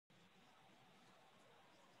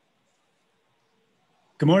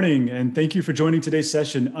Good morning, and thank you for joining today's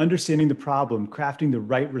session, Understanding the Problem, Crafting the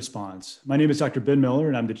Right Response. My name is Dr. Ben Miller,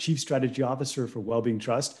 and I'm the Chief Strategy Officer for Wellbeing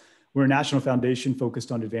Trust. We're a national foundation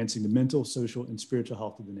focused on advancing the mental, social, and spiritual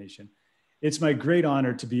health of the nation. It's my great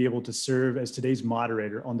honor to be able to serve as today's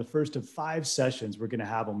moderator on the first of 5 sessions we're going to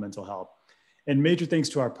have on mental health. And major thanks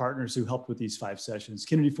to our partners who helped with these 5 sessions: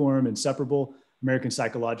 Kennedy Forum, Inseparable, American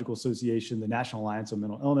Psychological Association, the National Alliance on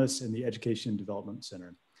Mental Illness, and the Education and Development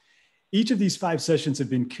Center. Each of these 5 sessions have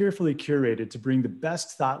been carefully curated to bring the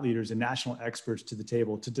best thought leaders and national experts to the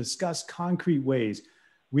table to discuss concrete ways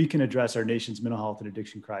we can address our nation's mental health and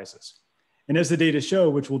addiction crisis. And as the data show,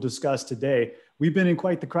 which we'll discuss today, we've been in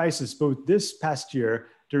quite the crisis both this past year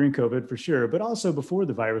during COVID for sure, but also before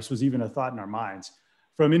the virus was even a thought in our minds.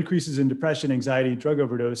 From increases in depression, anxiety, drug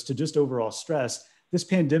overdose, to just overall stress, this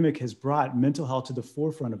pandemic has brought mental health to the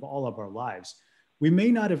forefront of all of our lives. We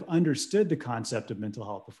may not have understood the concept of mental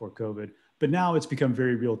health before COVID, but now it's become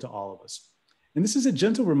very real to all of us. And this is a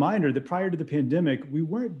gentle reminder that prior to the pandemic, we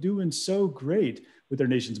weren't doing so great with our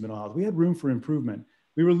nation's mental health. We had room for improvement.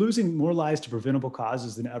 We were losing more lives to preventable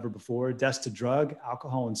causes than ever before. Deaths to drug,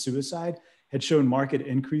 alcohol, and suicide had shown marked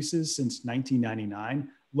increases since 1999,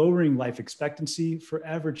 lowering life expectancy,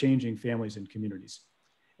 forever changing families and communities.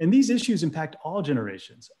 And these issues impact all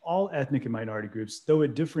generations, all ethnic and minority groups, though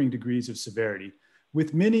at differing degrees of severity,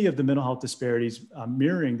 with many of the mental health disparities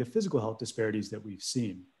mirroring the physical health disparities that we've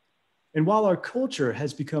seen. And while our culture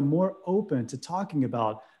has become more open to talking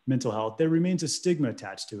about mental health, there remains a stigma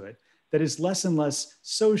attached to it that is less and less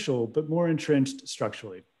social, but more entrenched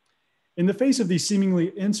structurally. In the face of these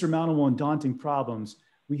seemingly insurmountable and daunting problems,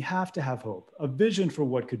 we have to have hope, a vision for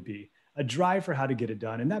what could be, a drive for how to get it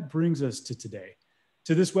done. And that brings us to today,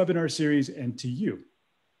 to this webinar series, and to you.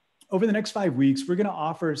 Over the next 5 weeks, we're going to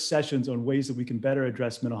offer sessions on ways that we can better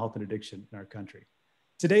address mental health and addiction in our country.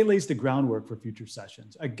 Today lays the groundwork for future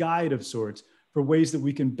sessions, a guide of sorts for ways that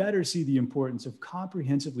we can better see the importance of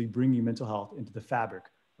comprehensively bringing mental health into the fabric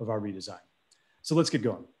of our redesign. So let's get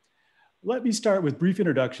going. Let me start with brief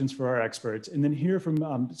introductions for our experts and then hear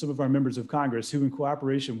from some of our members of Congress who, in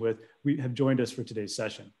cooperation with, we have joined us for today's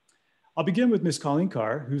session. I'll begin with Ms. Colleen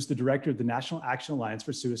Carr, who's the director of the National Action Alliance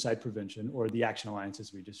for Suicide Prevention, or the Action Alliance,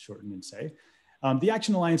 as we just shorten and say. The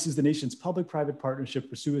Action Alliance is the nation's public-private partnership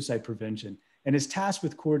for suicide prevention and is tasked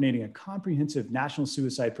with coordinating a comprehensive national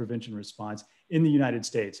suicide prevention response in the United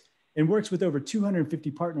States and works with over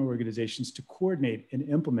 250 partner organizations to coordinate and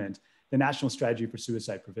implement the National Strategy for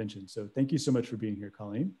Suicide Prevention. So thank you so much for being here,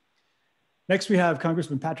 Colleen. Next, we have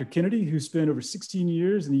Congressman Patrick Kennedy, who spent over 16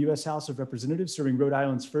 years in the U.S. House of Representatives serving Rhode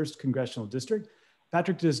Island's 1st Congressional District.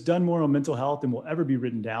 Patrick has done more on mental health than will ever be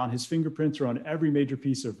written down. His fingerprints are on every major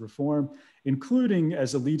piece of reform, including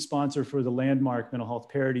as a lead sponsor for the landmark Mental Health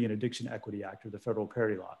Parity and Addiction Equity Act, or the Federal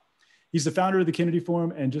Parity Law. He's the founder of the Kennedy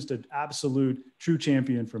Forum and just an absolute true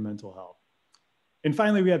champion for mental health. And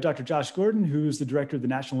finally, we have Dr. Josh Gordon, who is the director of the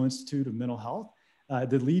National Institute of Mental Health,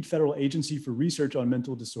 the lead federal agency for research on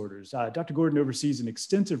mental disorders. Dr. Gordon oversees an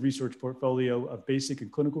extensive research portfolio of basic and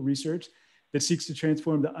clinical research that seeks to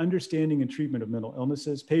transform the understanding and treatment of mental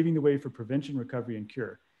illnesses, paving the way for prevention, recovery, and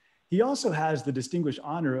cure. He also has the distinguished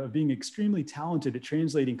honor of being extremely talented at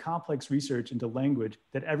translating complex research into language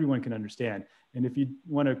that everyone can understand. And if you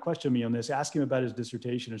want to question me on this, ask him about his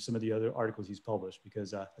dissertation or some of the other articles he's published,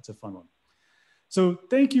 because that's a fun one. So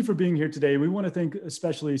thank you for being here today. We want to thank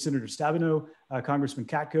especially Senator Stabenow, Congressman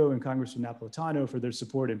Katko, and Congressman Napolitano for their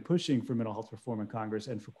support in pushing for mental health reform in Congress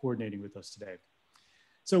and for coordinating with us today.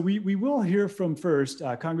 So we will hear from first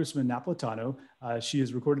Congressman Napolitano. She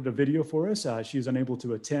has recorded a video for us. She is unable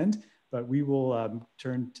to attend, but we will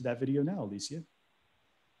turn to that video now, Alicia.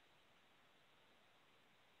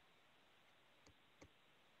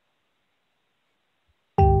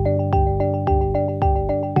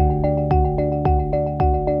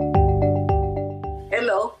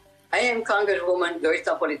 Hello, I am Congresswoman Joyce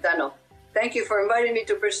Napolitano. Thank you for inviting me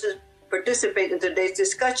to participate in today's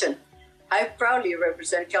discussion. I proudly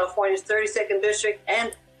represent California's 32nd District,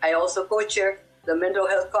 and I also co-chair the Mental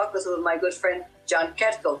Health Caucus with my good friend, John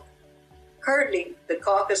Katko. Currently, the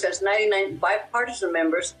caucus has 99 bipartisan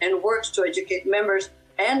members and works to educate members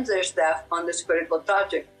and their staff on this critical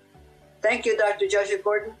topic. Thank you, Dr. Joshua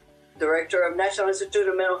Gordon, Director of National Institute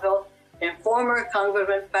of Mental Health, and former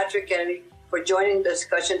Congressman Patrick Kennedy, for joining the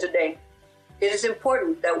discussion today. It is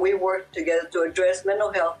important that we work together to address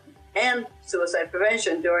mental health and suicide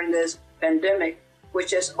prevention during this pandemic,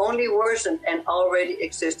 which has only worsened an already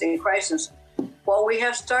existing crisis. While we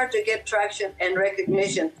have started to get traction and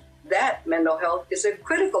recognition that mental health is a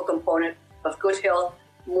critical component of good health,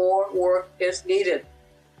 more work is needed.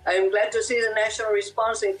 I am glad to see the national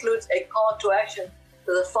response includes a call to action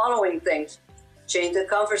to the following things: change the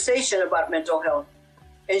conversation about mental health,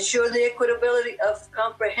 ensure the equitability of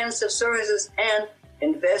comprehensive services, and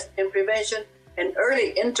invest in prevention and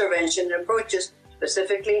early intervention approaches,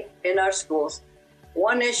 specifically in our schools.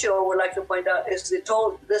 One issue I would like to point out is the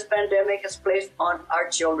toll this pandemic has placed on our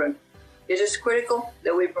children. It is critical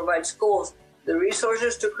that we provide schools the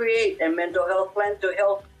resources to create a mental health plan to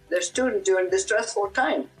help their students during this stressful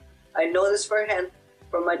time. I know this firsthand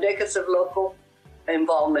from my decades of local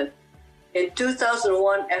involvement. In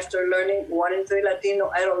 2001, after learning 1 in 3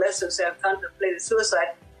 Latino adolescents have contemplated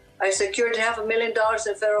suicide, I secured $500,000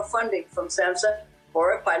 in federal funding from SAMHSA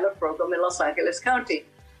for a pilot program in Los Angeles County.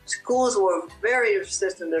 Schools were very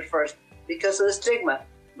resistant at first because of the stigma,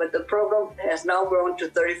 but the program has now grown to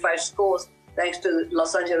 35 schools thanks to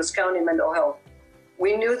Los Angeles County Mental Health.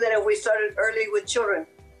 We knew that if we started early with children,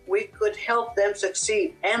 we could help them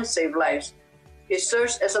succeed and save lives. It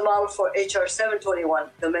serves as a model for HR 721,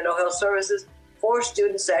 the Mental Health Services for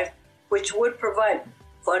Students Act, which would provide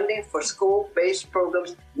funding for school-based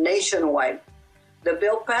programs nationwide. The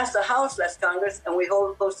bill passed the House last Congress, and we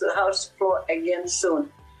hope it goes to the House floor again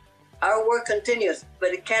soon. Our work continues,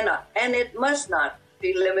 but it cannot and it must not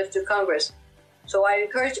be limited to Congress. So I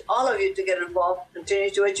encourage all of you to get involved, continue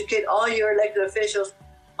to educate all your elected officials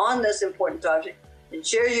on this important topic, and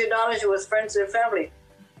share your knowledge with friends and family.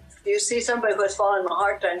 If you see somebody who has fallen on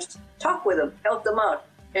hard times, talk with them, help them out,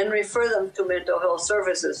 and refer them to mental health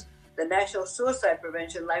services. The National Suicide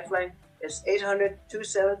Prevention Lifeline is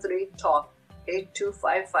 800-273-TALK,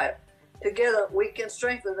 8255. Together, we can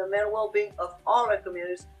strengthen the mental well-being of all our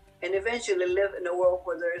communities and eventually live in a world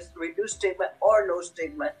where there is reduced stigma or no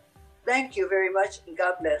stigma. Thank you very much, and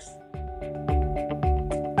God bless.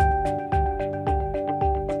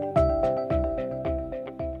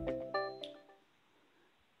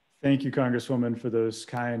 Thank you, Congresswoman, for those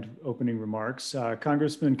kind opening remarks.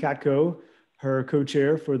 Congressman Katko, her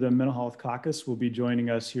co-chair for the Mental Health Caucus, will be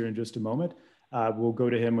joining us here in just a moment. We'll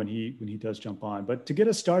go to him when he does jump on. But to get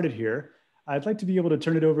us started here, I'd like to be able to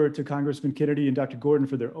turn it over to Congressman Kennedy and Dr. Gordon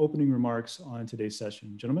for their opening remarks on today's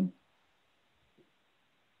session. Gentlemen.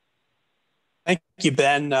 Thank you,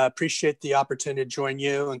 Ben. Appreciate the opportunity to join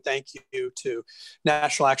you, and thank you to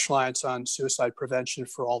National Action Alliance on Suicide Prevention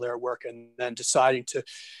for all their work and then deciding to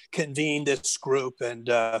convene this group, and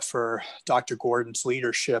for Dr. Gordon's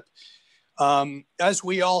leadership. As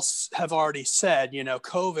we all have already said,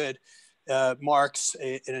 COVID marks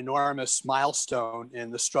an enormous milestone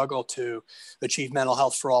in the struggle to achieve mental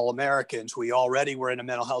health for all Americans. We already were in a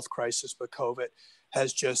mental health crisis, but COVID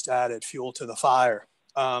has just added fuel to the fire.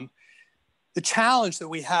 The challenge that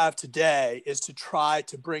we have today is to try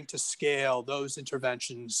to bring to scale those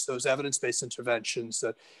interventions, those evidence-based interventions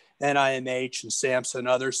that NIMH and SAMHSA and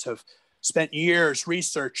others have spent years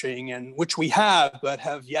researching, and which we have, but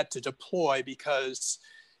have yet to deploy because,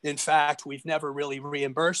 in fact, we've never really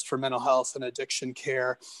reimbursed for mental health and addiction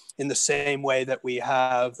care in the same way that we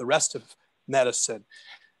have the rest of medicine.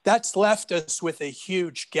 That's left us with a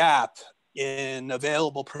huge gap in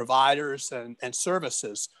available providers and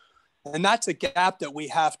services. And that's a gap that we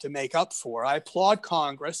have to make up for. I applaud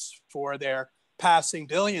Congress for their passing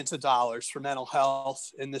billions of dollars for mental health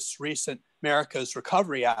in this recent America's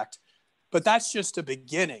Recovery Act. But that's just a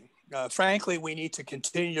beginning. Frankly, we need to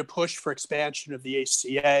continue to push for expansion of the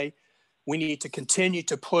ACA. We need to continue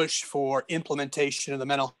to push for implementation of the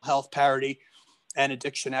Mental Health Parity and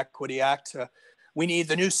Addiction Equity Act. We need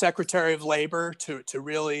the new Secretary of Labor to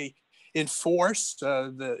really enforce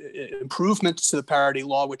the improvements to the parity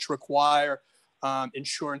law, which require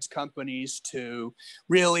insurance companies to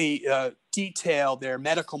really detail their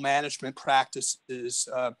medical management practices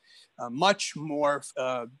much more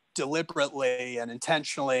deliberately and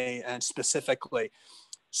intentionally and specifically,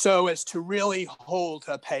 so as to really hold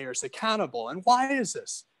payers accountable. And why is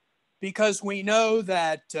this? Because we know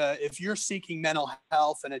that if you're seeking mental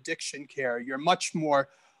health and addiction care, you're much more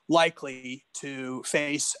likely to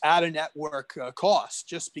face out-of-network costs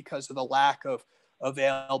just because of the lack of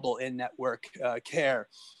available in-network care.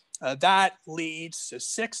 That leads to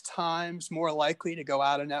 6 times more likely to go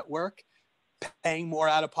out-of-network, paying more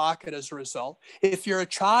out-of-pocket as a result. If you're a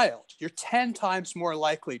child, you're 10 times more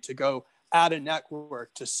likely to go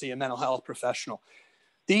out-of-network to see a mental health professional.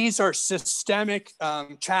 These are systemic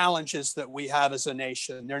challenges that we have as a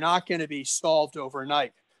nation. They're not going to be solved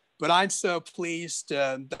overnight. But I'm so pleased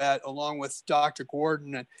that along with Dr.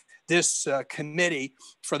 Gordon and this committee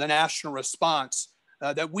for the national response,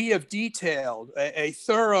 that we have detailed a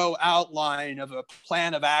thorough outline of a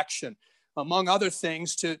plan of action, among other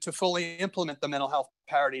things, to fully implement the Mental Health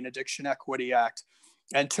Parity and Addiction Equity Act.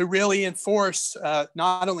 and to really enforce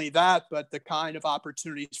not only that, but the kind of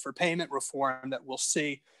opportunities for payment reform that we'll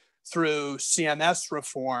see through CMS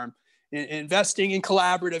reform, investing in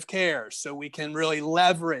collaborative care so we can really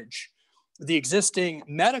leverage the existing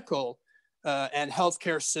medical and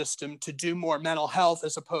healthcare system to do more mental health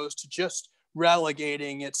as opposed to just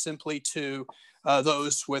relegating it simply to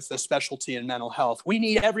those with a specialty in mental health. We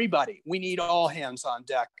need everybody. We need all hands on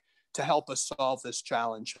deck to help us solve this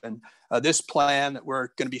challenge. And this plan that we're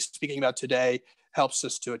going to be speaking about today helps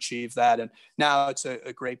us to achieve that. And now it's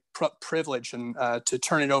a great privilege and to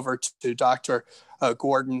turn it over to Dr.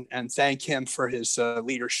 Gordon and thank him for his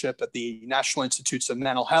leadership at the National Institutes of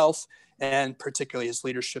Mental Health and particularly his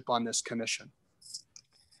leadership on this commission.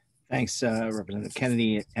 Thanks, Representative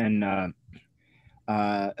Kennedy and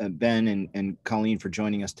Ben and Colleen for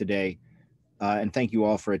joining us today. And thank you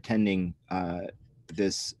all for attending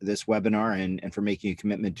this webinar and for making a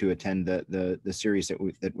commitment to attend the series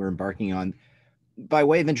that we're embarking on. By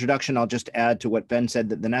way of introduction, I'll just add to what Ben said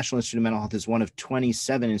that the National Institute of Mental Health is one of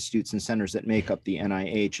 27 institutes and centers that make up the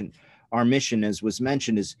NIH. And our mission, as was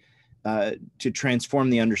mentioned, is to transform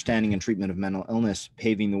the understanding and treatment of mental illness,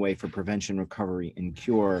 paving the way for prevention, recovery, and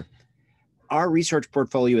cure. Our research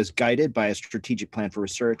portfolio is guided by a strategic plan for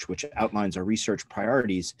research, which outlines our research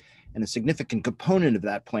priorities. And a significant component of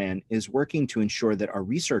that plan is working to ensure that our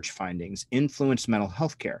research findings influence mental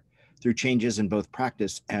health care through changes in both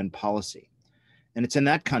practice and policy. And it's in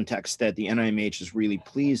that context that the NIMH is really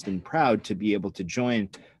pleased and proud to be able to join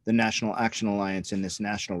the National Action Alliance in this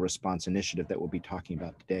national response initiative that we'll be talking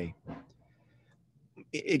about today.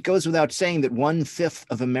 It goes without saying that 1/5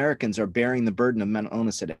 of Americans are bearing the burden of mental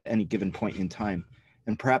illness at any given point in time.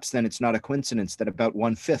 And perhaps then it's not a coincidence that about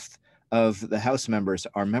 1/5 of the House members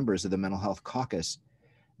are members of the Mental Health Caucus.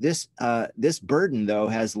 This burden, though,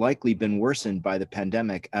 has likely been worsened by the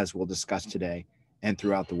pandemic, as we'll discuss today and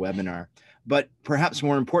throughout the webinar. But perhaps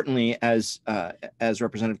more importantly, as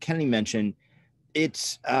Representative Kennedy mentioned,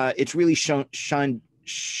 it's really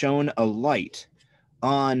shown a light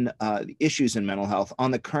on the issues in mental health, on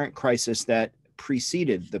the current crisis that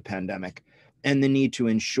preceded the pandemic, and the need to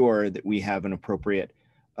ensure that we have an appropriate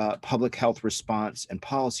public health response and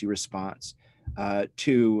policy response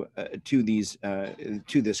to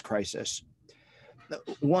this crisis.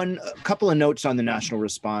 A couple of notes on the national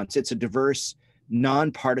response. It's a diverse,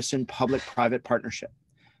 nonpartisan public-private partnership.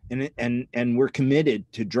 And we're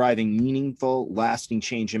committed to driving meaningful, lasting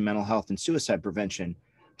change in mental health and suicide prevention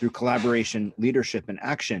through collaboration, leadership, and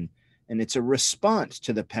action. And it's a response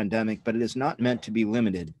to the pandemic, but it is not meant to be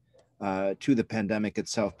limited to the pandemic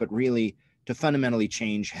itself, but really to fundamentally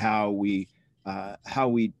change how we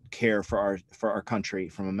care for our country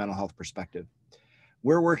from a mental health perspective.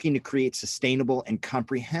 We're working to create sustainable and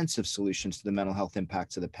comprehensive solutions to the mental health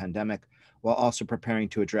impacts of the pandemic, while also preparing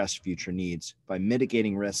to address future needs by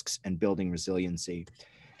mitigating risks and building resiliency.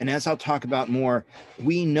 And as I'll talk about more,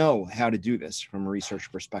 we know how to do this from a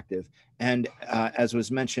research perspective. And as was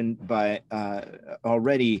mentioned by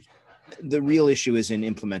already, the real issue is in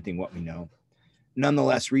implementing what we know.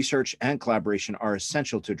 Nonetheless, research and collaboration are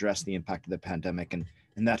essential to address the impact of the pandemic, and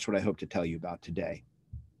that's what I hope to tell you about today.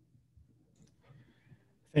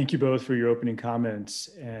 Thank you both for your opening comments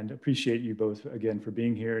and appreciate you both again for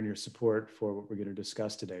being here and your support for what we're going to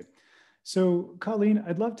discuss today. So Colleen,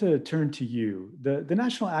 I'd love to turn to you. The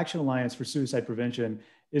National Action Alliance for Suicide Prevention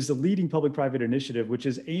is the leading public-private initiative which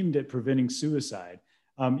is aimed at preventing suicide.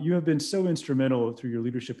 You have been so instrumental through your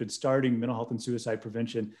leadership in starting mental health and suicide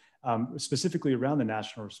prevention, specifically around the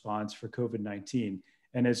national response for COVID-19.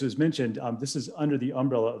 And as was mentioned, this is under the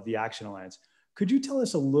umbrella of the Action Alliance. Could you tell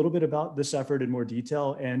us a little bit about this effort in more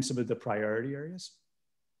detail and some of the priority areas?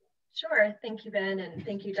 Sure. Thank you, Ben, and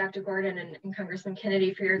thank you, Dr. Gordon and Congressman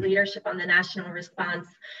Kennedy for your leadership on the national response.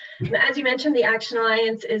 As you mentioned, the Action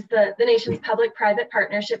Alliance is the nation's public-private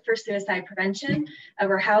partnership for suicide prevention.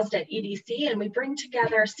 We're housed at EDC, and we bring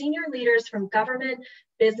together senior leaders from government,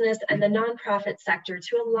 business, and the nonprofit sector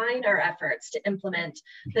to align our efforts to implement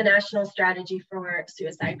the national strategy for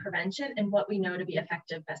suicide prevention and what we know to be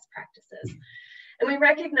effective best practices. And we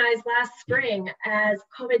recognized last spring, as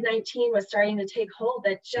COVID-19 was starting to take hold,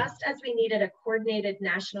 that just as we needed a coordinated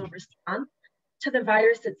national response to the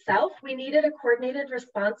virus itself, we needed a coordinated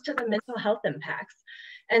response to the mental health impacts.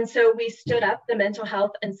 And so we stood up the Mental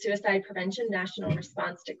Health and Suicide Prevention National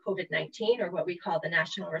Response to COVID-19, or what we call the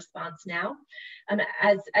National Response Now.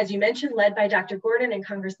 As you mentioned, led by Dr. Gordon and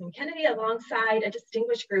Congressman Kennedy, alongside a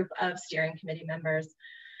distinguished group of steering committee members.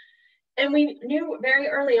 And we knew very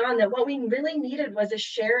early on that what we really needed was a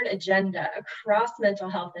shared agenda across mental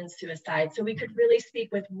health and suicide, so we could really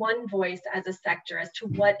speak with one voice as a sector as to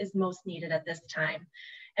what is most needed at this time.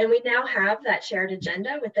 And we now have that shared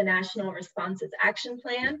agenda with the National Responses Action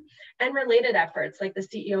Plan and related efforts like the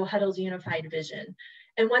CEO Huddle's Unified Vision.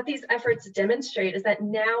 And what these efforts demonstrate is that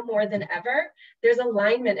now more than ever, there's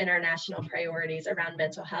alignment in our national priorities around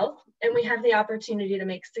mental health, and we have the opportunity to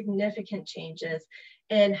make significant changes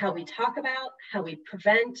in how we talk about, how we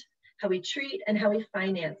prevent, how we treat, and how we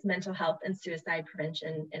finance mental health and suicide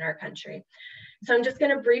prevention in our country. So I'm just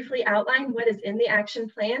going to briefly outline what is in the action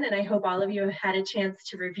plan, and I hope all of you have had a chance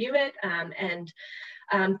to review it and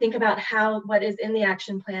think about how what is in the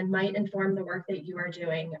action plan might inform the work that you are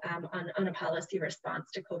doing on a policy response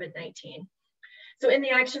to COVID-19. So in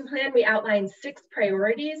the action plan, we outlined 6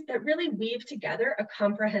 priorities that really weave together a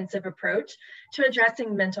comprehensive approach to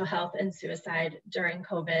addressing mental health and suicide during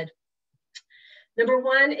COVID. Number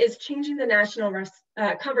 1 is changing the national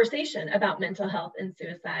conversation about mental health and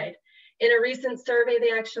suicide. In a recent survey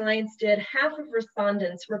the Action Alliance did, half of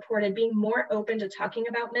respondents reported being more open to talking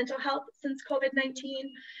about mental health since COVID-19,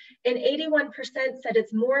 and 81% said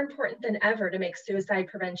it's more important than ever to make suicide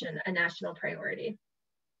prevention a national priority.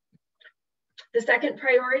 The second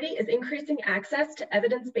priority is increasing access to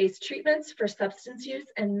evidence-based treatments for substance use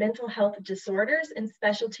and mental health disorders in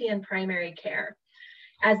specialty and primary care.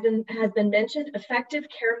 As has been mentioned, effective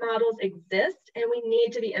care models exist, and we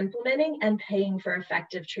need to be implementing and paying for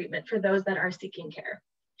effective treatment for those that are seeking care.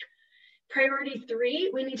 Priority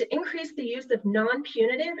 3, we need to increase the use of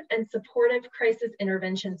non-punitive and supportive crisis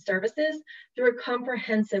intervention services through a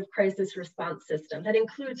comprehensive crisis response system that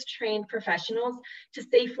includes trained professionals to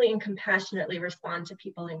safely and compassionately respond to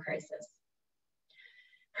people in crisis.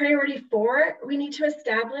 Priority 4, we need to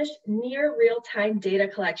establish near real-time data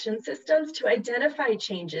collection systems to identify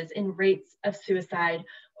changes in rates of suicide,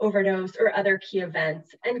 overdose, or other key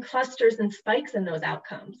events, and clusters and spikes in those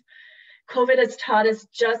outcomes. COVID has taught us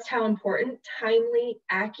just how important timely,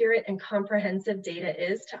 accurate, and comprehensive data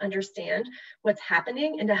is to understand what's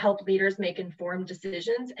happening and to help leaders make informed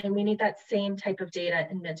decisions, and we need that same type of data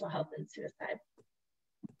in mental health and suicide.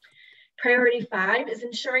 Priority 5 is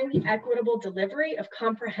ensuring the equitable delivery of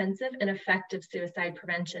comprehensive and effective suicide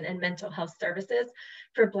prevention and mental health services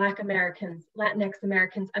for Black Americans, Latinx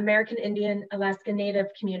Americans, American Indian, Alaska Native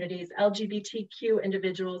communities, LGBTQ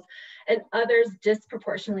individuals, and others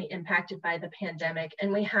disproportionately impacted by the pandemic.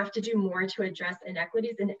 And we have to do more to address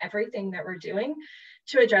inequities in everything that we're doing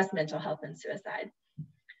to address mental health and suicide.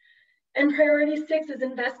 And priority 6 is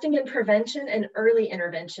investing in prevention and early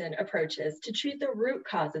intervention approaches to treat the root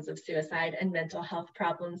causes of suicide and mental health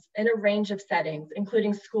problems in a range of settings,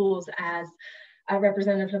 including schools, as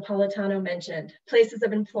Representative Napolitano mentioned, places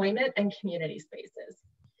of employment, and community spaces.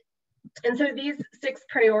 And so these 6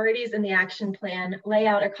 priorities in the action plan lay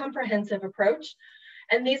out a comprehensive approach.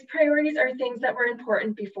 And these priorities are things that were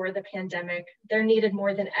important before the pandemic. They're needed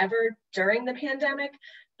more than ever during the pandemic,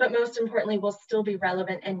 but most importantly, will still be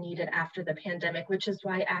relevant and needed after the pandemic, which is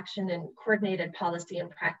why action and coordinated policy and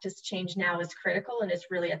practice change now is critical and is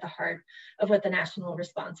really at the heart of what the national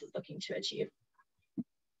response is looking to achieve.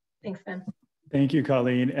 Thanks, Ben. Thank you,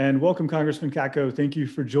 Colleen, and welcome, Congressman Kako. Thank you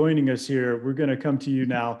for joining us here. We're going to come to you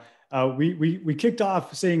now. We kicked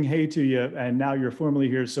off saying hey to you, and now you're formally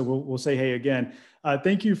here, so we'll say hey again.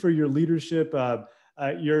 Thank you for your leadership.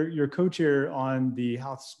 Your co-chair on the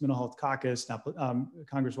House Mental Health Caucus,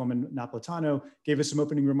 Congresswoman Napolitano, gave us some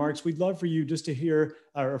opening remarks. We'd love for you just to hear,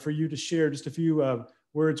 or for you to share just a few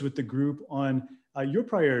words with the group on your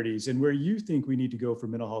priorities and where you think we need to go for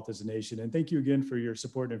mental health as a nation. And thank you again for your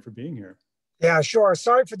support and for being here. Yeah, sure.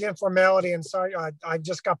 Sorry for the informality, and sorry, I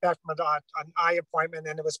just got back from an eye appointment,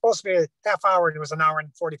 and it was supposed to be a half hour, and it was an hour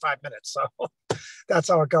and 45 minutes. So that's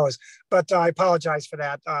how it goes. But I apologize for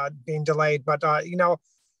that being delayed. But you know,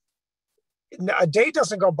 a day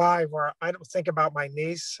doesn't go by where I don't think about my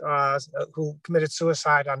niece who committed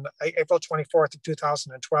suicide on April 24th of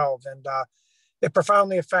 2012, and it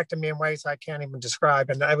profoundly affected me in ways I can't even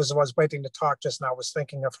describe. And I was waiting to talk just now. I was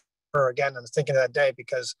thinking of her again, and I was thinking of that day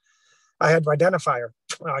because I had to identify her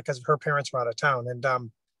because her parents were out of town, and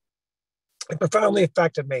it profoundly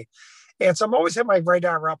affected me. And so I'm always having my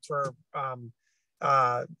radar up for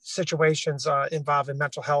situations involving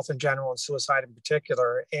mental health in general and suicide in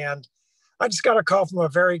particular. And I just got a call from a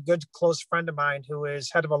very good close friend of mine who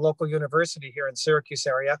is head of a local university here in Syracuse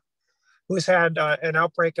area, who's had an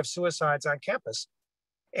outbreak of suicides on campus.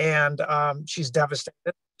 And she's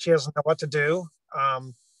devastated. She doesn't know what to do.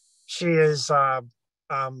 She is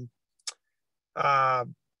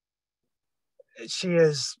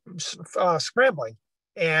scrambling.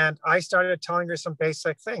 And I started telling her some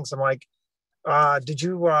basic things. I'm like, did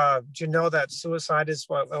you know that suicide is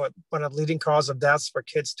one of the leading cause of deaths for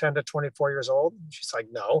kids 10 to 24 years old? And she's like,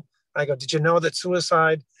 no. I go, did you know that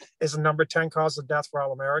suicide is the number 10 cause of death for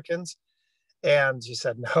all Americans? And she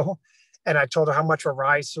said, no. And I told her how much of a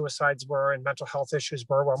rise suicides were and mental health issues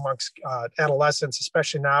were amongst adolescents,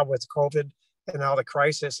 especially now with COVID and now the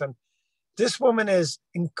crisis. And this woman is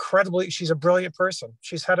she's a brilliant person.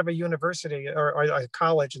 She's head of a university or a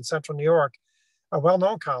college in central New York, a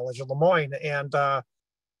well-known college in Lemoyne. And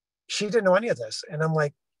she didn't know any of this. And I'm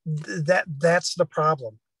like, that's the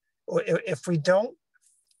problem. If we don't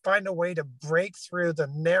find a way to break through the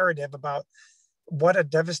narrative about what a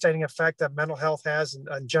devastating effect that mental health has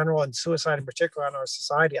in general and suicide in particular on our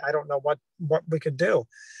society, I don't know what we could do.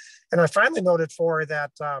 And I finally noted for her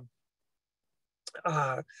that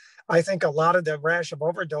I think a lot of the rash of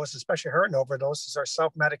overdose, especially heroin overdoses, are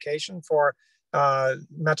self-medication for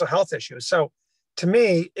mental health issues. So to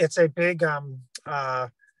me, it's a big,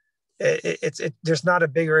 there's not a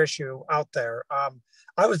bigger issue out there.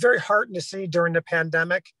 I was very heartened to see during the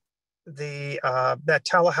pandemic that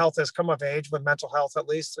telehealth has come of age with mental health, at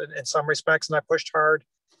least in some respects. And I pushed hard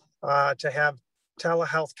to have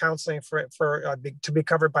telehealth counseling to be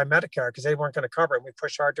covered by Medicare because they weren't going to cover it. We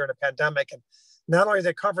pushed hard during the pandemic, and not only are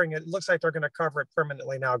they covering it, it looks like they're going to cover it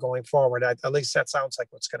permanently now going forward. At least that sounds like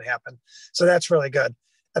what's going to happen. So that's really good.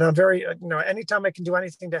 And I'm very, anytime I can do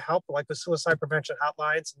anything to help, like the suicide prevention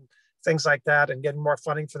hotlines and things like that, and getting more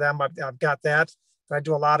funding for them, I've got that. I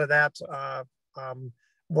do a lot of that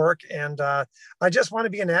work, and I just want to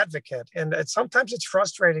be an advocate. And sometimes it's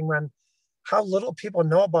frustrating when how little people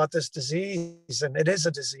know about this disease, and it is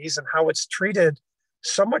a disease, and how it's treated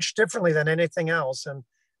so much differently than anything else. And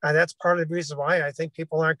that's part of the reason why I think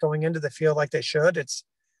people aren't going into the field like they should. It's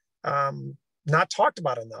not talked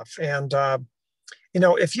about enough. And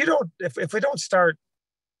if we don't start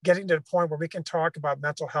getting to the point where we can talk about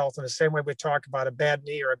mental health in the same way we talk about a bad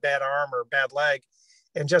knee or a bad arm or a bad leg,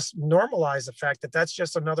 and just normalize the fact that that's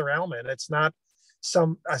just another ailment. It's not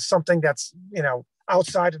something that's,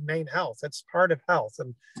 outside of main health. It's part of health.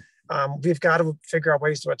 And we've got to figure out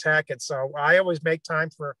ways to attack it. So I always make time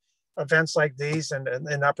for events like these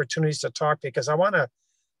and opportunities to talk, because I want to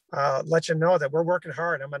let you know that we're working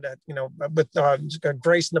hard. I'm going to, with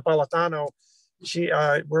Grace Napolitano,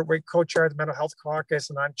 we're co-chair of the Mental Health Caucus,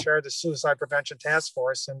 and I'm chair of the Suicide Prevention Task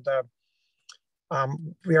Force. And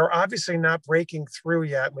we are obviously not breaking through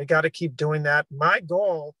yet. We got to keep doing that. My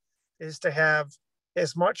goal is to have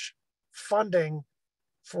as much funding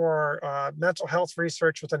for mental health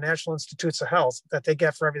research with the National Institutes of Health that they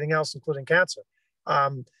get for everything else, including cancer.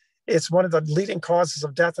 It's one of the leading causes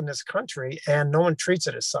of death in this country, and no one treats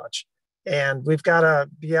it as such. And we've got to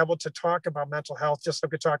be able to talk about mental health just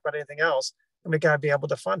like we talk about anything else, and we got to be able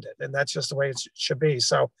to fund it. And that's just the way it should be.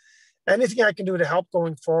 So anything I can do to help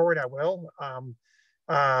going forward, I will.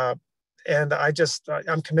 And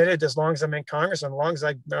I'm committed as long as I'm in Congress, and as long as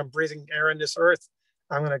I'm breathing air on this earth,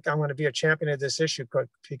 I'm going to be a champion of this issue,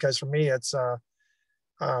 because for me, it's,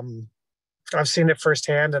 I've seen it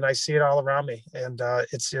firsthand, and I see it all around me, and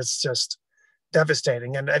it's just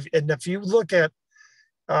devastating. And if you look at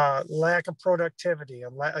lack of productivity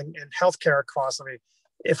and healthcare costs, I mean,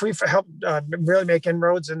 if we help really make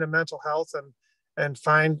inroads into mental health and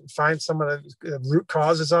find some of the root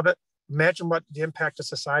causes of it, imagine what the impact of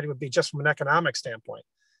society would be just from an economic standpoint.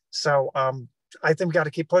 So I think we got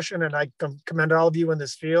to keep pushing, and I commend all of you in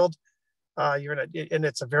this field. And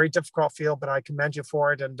it's a very difficult field, but I commend you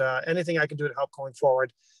for it. And anything I can do to help going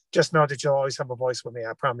forward, just know that you'll always have a voice with me.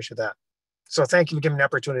 I promise you that. So thank you for giving me the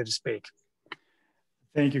opportunity to speak.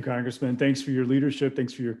 Thank you, Congressman. Thanks for your leadership.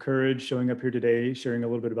 Thanks for your courage, showing up here today, sharing a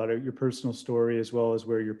little bit about your personal story, as well as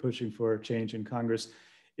where you're pushing for change in Congress.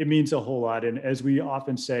 It means a whole lot. And as we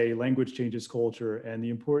often say, language changes culture, and the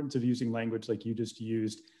importance of using language like you just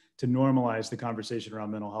used to normalize the conversation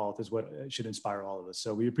around mental health is what should inspire all of us.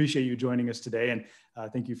 So we appreciate you joining us today, and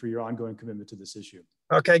thank you for your ongoing commitment to this issue.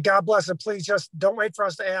 Okay, God bless, and please just don't wait for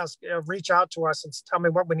us to ask. Reach out to us and tell me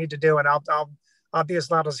what we need to do, and I'll be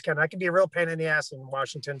as loud as I can. I can be a real pain in the ass in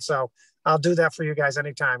Washington, so I'll do that for you guys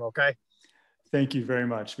anytime, okay? Thank you very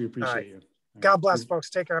much. We appreciate you. God bless, folks.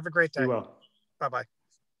 Take care. Have a great day. Be well. Bye-bye.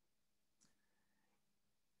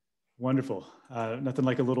 Wonderful. Nothing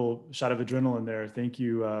like a little shot of adrenaline there. Thank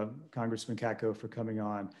you, Congressman Katko, for coming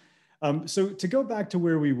on. So to go back to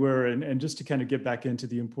where we were, and just to kind of get back into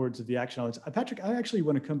the importance of the action alliance, Patrick, I actually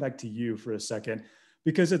want to come back to you for a second,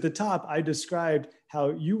 because at the top, I described how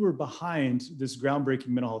you were behind this groundbreaking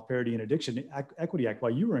Mental Health Parity and Addiction Equity Act while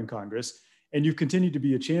you were in Congress, and you've continued to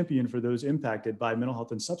be a champion for those impacted by mental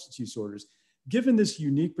health and substance use disorders. Given this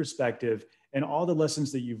unique perspective and all the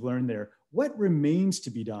lessons that you've learned there, what remains to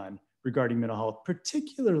be done regarding mental health,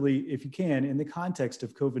 particularly, if you can, in the context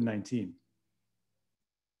of COVID-19?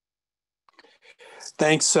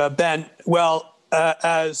 Thanks, Ben. Well,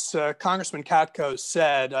 as Congressman Katko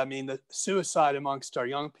said, I mean, the suicide amongst our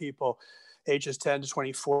young people ages 10 to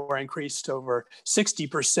 24 increased over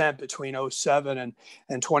 60% between 2007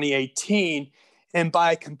 and 2018. And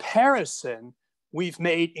by comparison, we've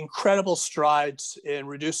made incredible strides in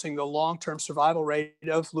reducing the long-term survival rate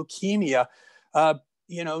of leukemia.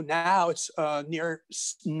 Now it's near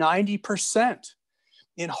 90%.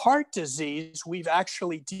 In heart disease, we've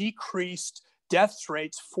actually decreased death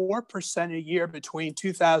rates 4% a year between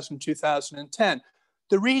 2000 and 2010.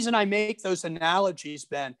 The reason I make those analogies,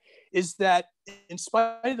 Ben, is that in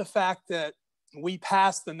spite of the fact that we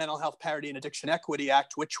passed the Mental Health Parity and Addiction Equity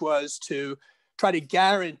Act, which was to try to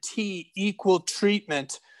guarantee equal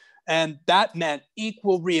treatment, and that meant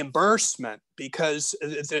equal reimbursement, because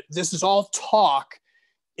this is all talk.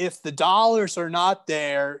 If the dollars are not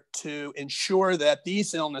there to ensure that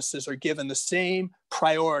these illnesses are given the same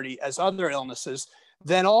priority as other illnesses,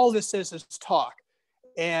 then all this is talk.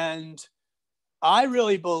 And I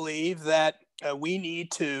really believe that we need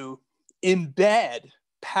to embed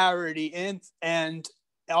parity in and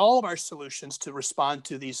all of our solutions to respond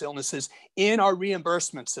to these illnesses in our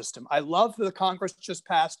reimbursement system. I love that the Congress just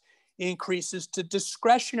passed increases to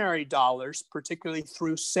discretionary dollars, particularly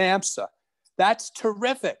through SAMHSA. That's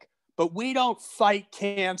terrific, but we don't fight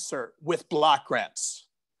cancer with block grants.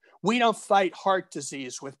 We don't fight heart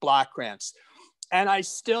disease with block grants. And I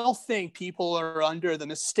still think people are under the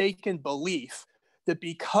mistaken belief that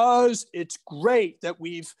because it's great that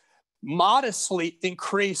we've modestly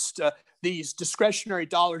increased these discretionary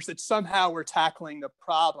dollars, that somehow we're tackling the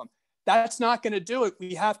problem. That's not going to do it.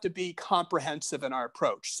 We have to be comprehensive in our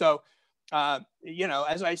approach. So,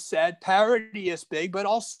 as I said, parity is big, but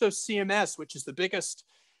also CMS, which is the biggest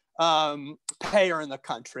payer in the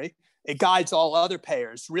country. It guides all other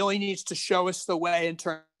payers, really needs to show us the way in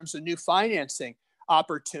terms of new financing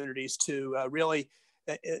opportunities to really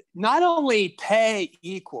not only pay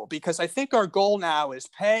equal, because I think our goal now is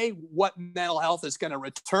pay what mental health is going to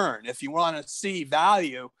return. If you want to see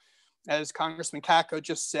value, as Congressman Katko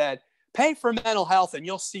just said, pay for mental health and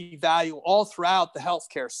you'll see value all throughout the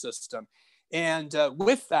healthcare system. And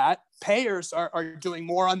with that, payers are doing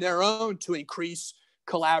more on their own to increase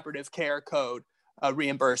collaborative care code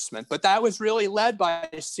reimbursement. But that was really led by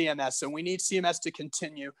CMS, and we need CMS to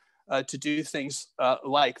continue to do things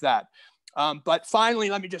like that. But finally,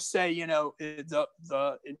 let me just say,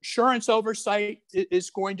 the insurance oversight is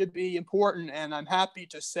going to be important. And I'm happy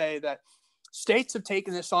to say that states have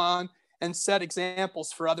taken this on and set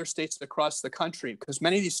examples for other states across the country, because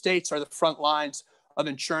many of these states are the front lines of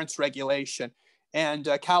insurance regulation. And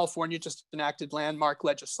California just enacted landmark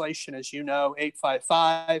legislation, as you know,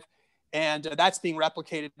 855, and that's being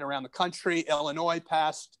replicated around the country. Illinois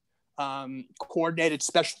passed coordinated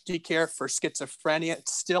specialty care for schizophrenia.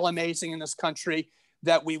 It's still amazing in this country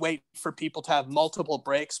that we wait for people to have multiple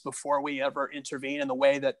breaks before we ever intervene in the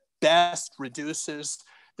way that best reduces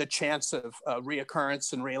the chance of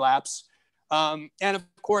reoccurrence and relapse. And of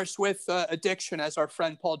course, with addiction, as our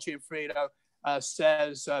friend Paul Gianfrido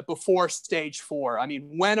says, before stage 4. I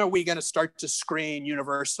mean, when are we going to start to screen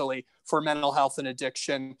universally for mental health and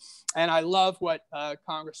addiction? And I love what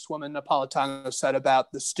Congresswoman Napolitano said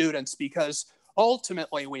about the students, because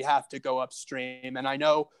ultimately we have to go upstream. And I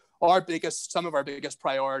know some of our biggest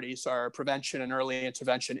priorities are prevention and early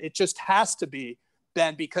intervention. It just has to be,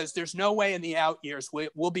 Ben, because there's no way in the out years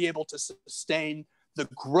we'll be able to sustain the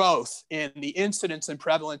growth in the incidence and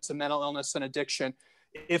prevalence of mental illness and addiction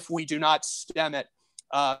if we do not stem it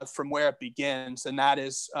from where it begins. And that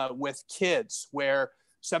is with kids, where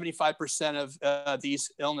 75% of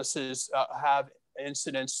these illnesses have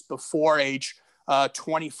incidence before age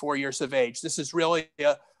 24 years of age. This is really,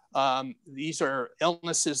 these are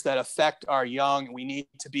illnesses that affect our young. We need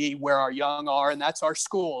to be where our young are, and that's our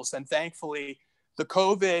schools. And thankfully, the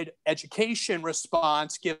COVID education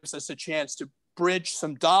response gives us a chance to bridge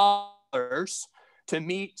some dollars to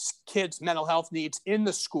meet kids' mental health needs in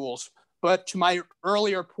the schools. But to my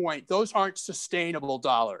earlier point, those aren't sustainable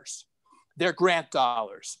dollars. They're grant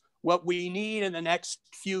dollars. What we need in the next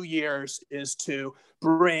few years is to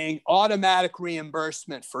bring automatic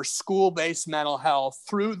reimbursement for school-based mental health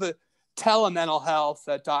through the telemental health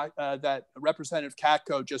that Representative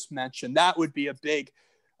Katko just mentioned. That would be a big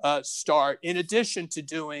start, in addition to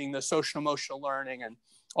doing the social emotional learning and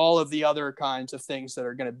all of the other kinds of things that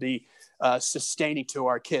are going to be sustaining to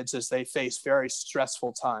our kids as they face very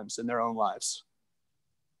stressful times in their own lives.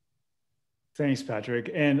 Thanks,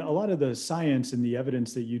 Patrick. And a lot of the science and the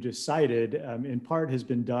evidence that you just cited, in part, has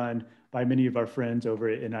been done by many of our friends over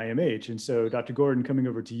at NIMH. And so, Dr. Gordon, coming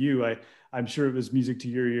over to you, I'm sure it was music to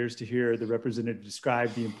your ears to hear the representative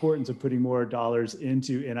describe the importance of putting more dollars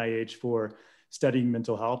into NIH for studying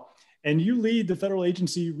mental health. And you lead the federal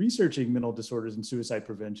agency researching mental disorders and suicide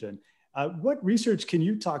prevention. What research can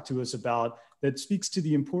you talk to us about that speaks to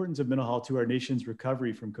the importance of mental health to our nation's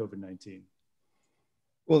recovery from COVID-19?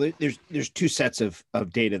 Well, there's two sets of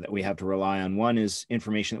data that we have to rely on. One is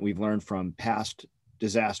information that we've learned from past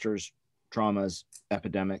disasters, traumas,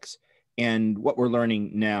 epidemics, and what we're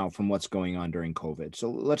learning now from what's going on during COVID. So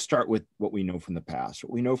let's start with what we know from the past.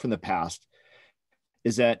 What we know from the past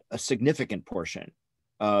is that a significant portion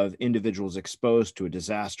of individuals exposed to a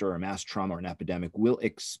disaster or a mass trauma or an epidemic will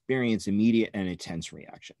experience immediate and intense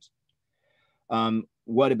reactions.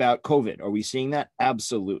 What about COVID? Are we seeing that?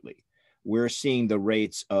 Absolutely. We're seeing the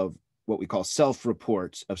rates of what we call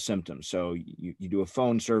self-reports of symptoms. So you do a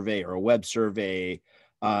phone survey or a web survey,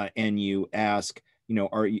 and you ask,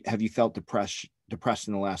 have you felt depressed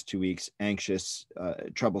in the last 2 weeks, anxious,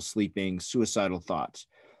 trouble sleeping, suicidal thoughts?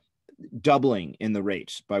 Doubling in the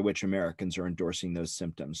rates by which Americans are endorsing those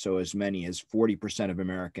symptoms. So as many as 40% of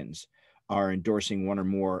Americans are endorsing one or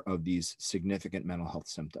more of these significant mental health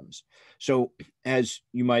symptoms. So as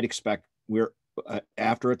you might expect, we're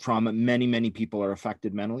after a trauma, many people are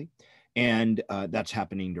affected mentally, and that's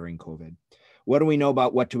happening during COVID. What do we know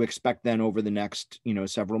about what to expect then over the next,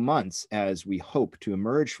 several months as we hope to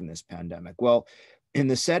emerge from this pandemic? Well, in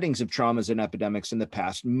the settings of traumas and epidemics in the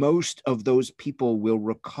past, most of those people will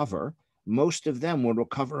recover. Most of them will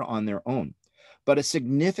recover on their own, but a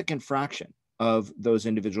significant fraction of those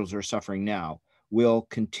individuals who are suffering now will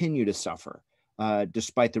continue to suffer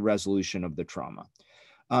despite the resolution of the trauma.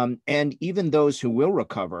 And even those who will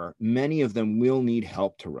recover, many of them will need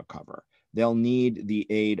help to recover. They'll need the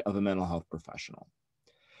aid of a mental health professional.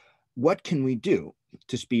 What can we do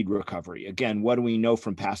to speed recovery? Again, what do we know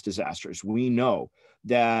from past disasters? We know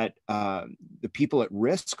that the people at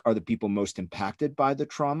risk are the people most impacted by the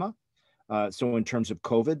trauma. So in terms of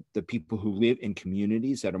COVID, the people who live in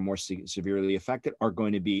communities that are more severely affected are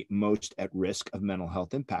going to be most at risk of mental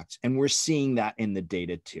health impacts. And we're seeing that in the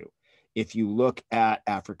data too. If you look at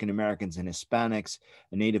African Americans and Hispanics,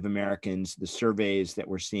 Native Americans, the surveys that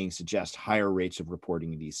we're seeing suggest higher rates of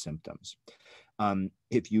reporting these symptoms.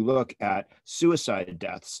 If you look at suicide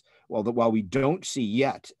deaths, while we don't see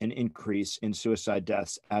yet an increase in suicide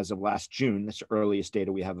deaths as of last June, that's the earliest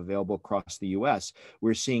data we have available across the US,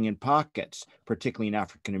 we're seeing in pockets, particularly in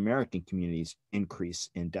African American communities, increase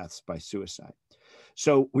in deaths by suicide.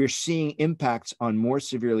 So we're seeing impacts on more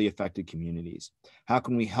severely affected communities. How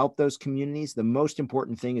can we help those communities? The most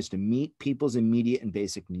important thing is to meet people's immediate and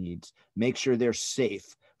basic needs, make sure they're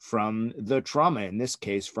safe from the trauma, in this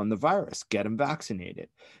case, from the virus, get them vaccinated,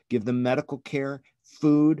 give them medical care,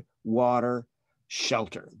 food, water,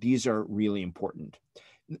 shelter. These are really important.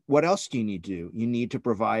 What else do you need to do? You need to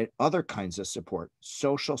provide other kinds of support,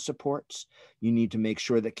 social supports. You need to make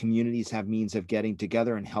sure that communities have means of getting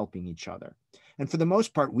together and helping each other. And for the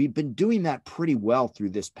most part, we've been doing that pretty well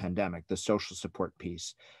through this pandemic, the social support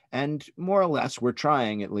piece. And more or less, we're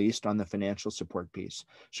trying at least on the financial support piece.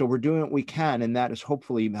 So we're doing what we can, and that is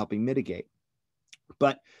hopefully helping mitigate.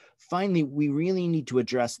 But finally, we really need to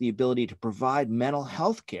address the ability to provide mental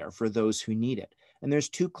health care for those who need it. And there's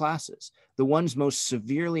two classes: the ones most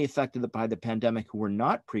severely affected by the pandemic who were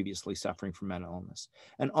not previously suffering from mental illness,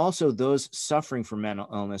 and also those suffering from mental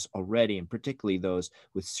illness already, and particularly those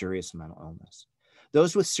with serious mental illness.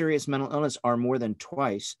 Those with serious mental illness are more than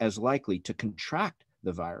twice as likely to contract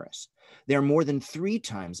the virus. They're more than 3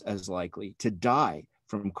 times as likely to die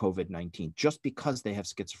from COVID-19 just because they have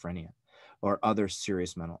schizophrenia or other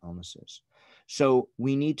serious mental illnesses. So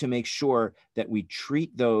we need to make sure that we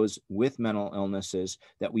treat those with mental illnesses,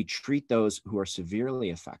 that we treat those who are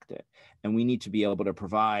severely affected, and we need to be able to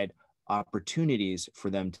provide opportunities for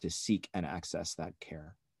them to seek and access that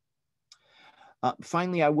care.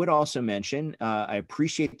 Finally, I would also mention, I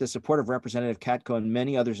appreciate the support of Representative Katko and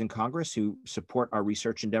many others in Congress who support our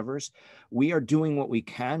research endeavors. We are doing what we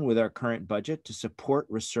can with our current budget to support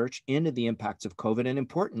research into the impacts of COVID, and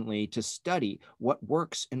importantly, to study what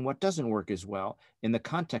works and what doesn't work as well in the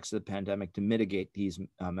context of the pandemic to mitigate these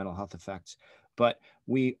mental health effects. But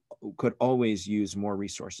we could always use more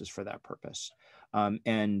resources for that purpose.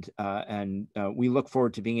 We look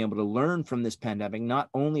forward to being able to learn from this pandemic, not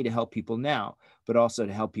only to help people now, but also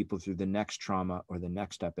to help people through the next trauma or the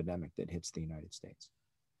next epidemic that hits the United States.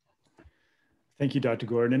 Thank you, Dr.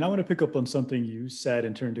 Gordon. And I want to pick up on something you said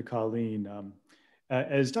and turn to Colleen.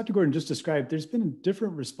 As Dr. Gordon just described, there's been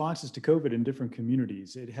different responses to COVID in different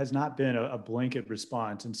communities. It has not been a blanket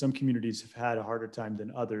response, and some communities have had a harder time than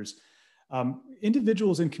others.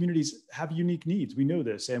 Individuals and communities have unique needs. We know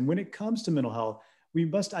this. And when it comes to mental health, we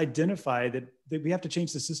must identify that we have to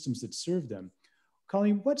change the systems that serve them.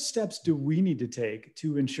 Colleen, what steps do we need to take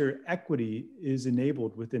to ensure equity is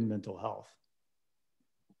enabled within mental health?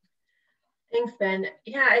 Thanks, Ben.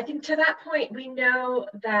 Yeah, I think to that point, we know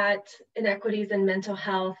that inequities in mental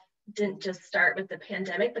health didn't just start with the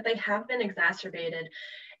pandemic, but they have been exacerbated.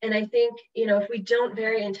 And I think, if we don't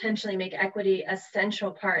very intentionally make equity a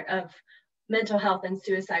central part of mental health and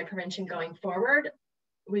suicide prevention going forward,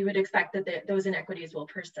 we would expect that those inequities will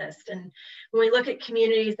persist. And when we look at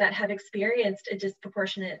communities that have experienced a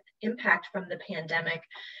disproportionate impact from the pandemic,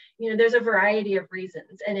 there's a variety of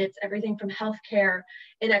reasons, and it's everything from healthcare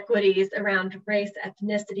inequities around race,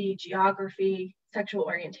 ethnicity, geography, sexual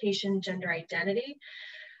orientation, gender identity,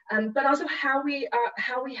 but also how we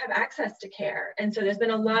have access to care. And so there's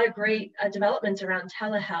been a lot of great developments around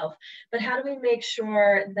telehealth, but how do we make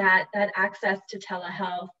sure that that access to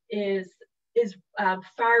telehealth is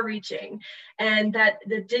far-reaching, and that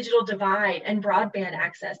the digital divide and broadband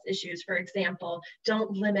access issues, for example,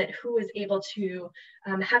 don't limit who is able to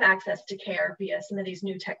have access to care via some of these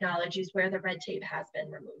new technologies where the red tape has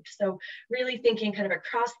been removed. So really thinking kind of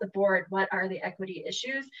across the board, what are the equity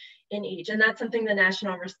issues in each? And that's something the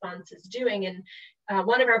national response is doing. And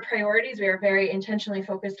one of our priorities, we are very intentionally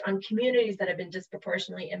focused on communities that have been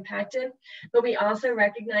disproportionately impacted, but we also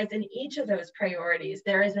recognize in each of those priorities,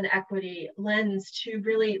 there is an equity lens to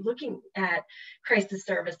really looking at crisis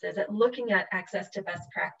services, at looking at access to best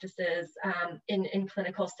practices in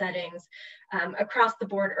clinical settings, across the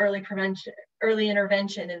board, early prevention, early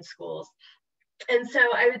intervention in schools. And so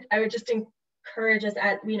I would just encourage us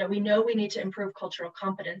at, we know we need to improve cultural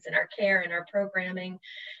competence in our care and our programming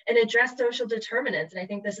and address social determinants. And I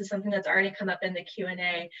think this is something that's already come up in the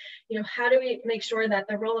Q&A. How do we make sure that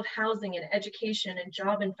the role of housing and education and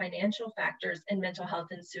job and financial factors in mental health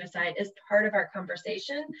and suicide is part of our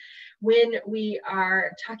conversation when we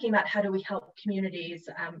are talking about how do we help communities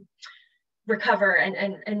recover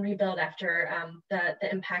and rebuild after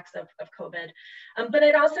the impacts of COVID. But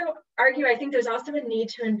I'd also argue, I think there's also a need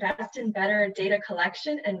to invest in better data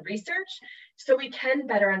collection and research so we can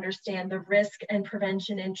better understand the risk and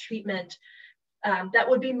prevention and treatment that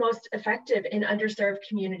would be most effective in underserved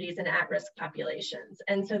communities and at-risk populations.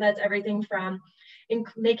 And so that's everything from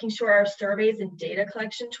making sure our surveys and data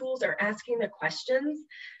collection tools are asking the questions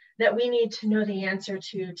that we need to know the answer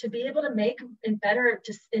to be able to make better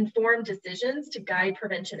informed decisions to guide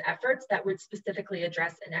prevention efforts that would specifically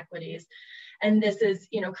address inequities. And this is,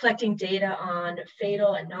 collecting data on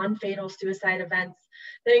fatal and non-fatal suicide events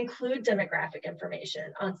that include demographic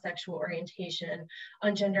information on sexual orientation,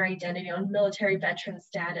 on gender identity, on military veteran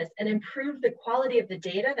status, and improve the quality of the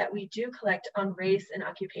data that we do collect on race and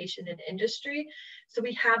occupation and industry, so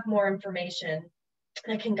we have more information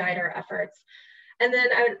that can guide our efforts. And then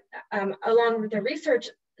along with the research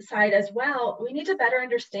side as well, we need to better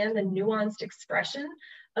understand the nuanced expression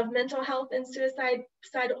of mental health and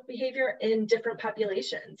suicidal behavior in different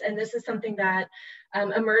populations. And this is something that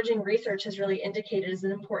emerging research has really indicated is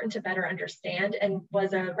important to better understand, and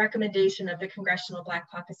was a recommendation of the Congressional Black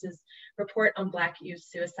Caucus's report on Black youth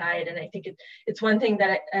suicide. And I think it's one thing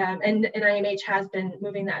that, and NIMH has been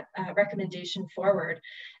moving that recommendation forward.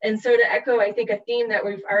 And so to echo, I think a theme that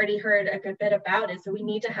we've already heard a good bit about is that we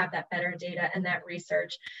need to have that better data and that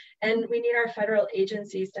research. And we need our federal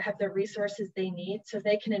agencies to have the resources they need so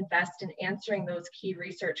they can invest in answering those key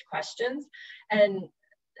research questions and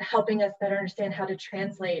helping us better understand how to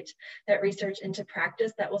translate that research into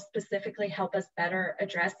practice that will specifically help us better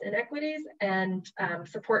address inequities and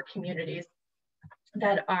support communities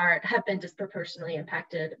that have been disproportionately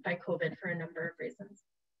impacted by COVID for a number of reasons.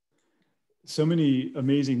 So many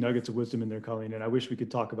amazing nuggets of wisdom in there, Colleen, and I wish we could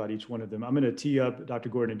talk about each one of them. I'm going to tee up Dr.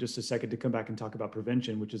 Gordon in just a second to come back and talk about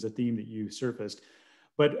prevention, which is a theme that you surfaced.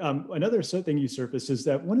 But another thing you surfaced is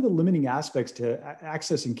that one of the limiting aspects to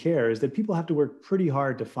accessing care is that people have to work pretty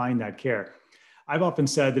hard to find that care. I've often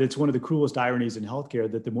said that it's one of the cruelest ironies in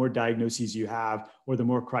healthcare that the more diagnoses you have or the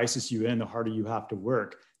more crisis you're in, the harder you have to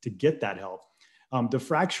work to get that help. The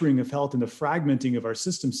fracturing of health and the fragmenting of our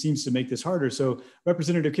system seems to make this harder. So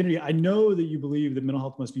Representative Kennedy, I know that you believe that mental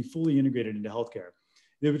health must be fully integrated into healthcare,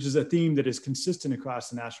 which is a theme that is consistent across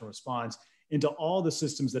the national response into all the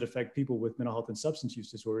systems that affect people with mental health and substance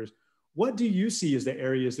use disorders. What do you see as the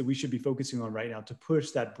areas that we should be focusing on right now to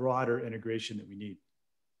push that broader integration that we need?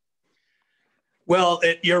 Well,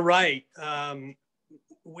 you're right.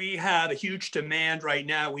 We have a huge demand right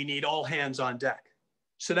now. We need all hands on deck.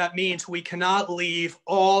 So that means we cannot leave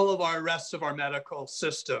all of our rest of our medical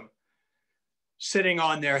system sitting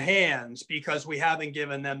on their hands because we haven't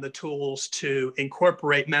given them the tools to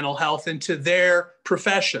incorporate mental health into their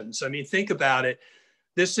professions. I mean, think about it.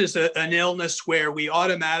 This is an illness where we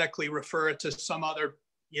automatically refer it to some other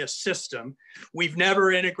system. We've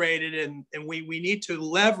never integrated in, and we need to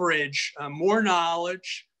leverage more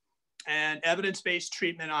knowledge and evidence-based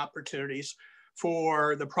treatment opportunities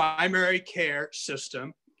for the primary care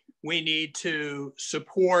system. We need to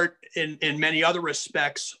support in many other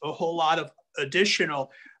respects a whole lot of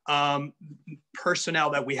additional personnel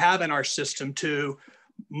that we have in our system to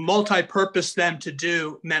multi-purpose them to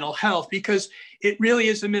do mental health, because it really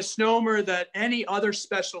is a misnomer that any other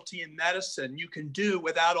specialty in medicine you can do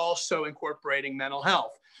without also incorporating mental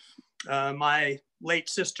health. My late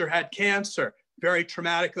sister had cancer, very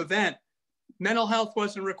traumatic event. Mental health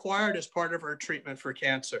wasn't required as part of her treatment for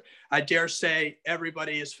cancer. I dare say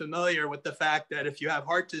everybody is familiar with the fact that if you have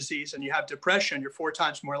heart disease and you have depression, you're 4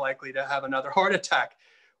 times more likely to have another heart attack.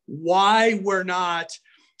 Why we're not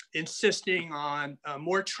insisting on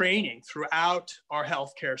more training throughout our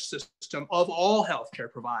healthcare system of all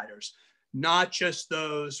healthcare providers, not just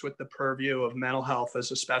those with the purview of mental health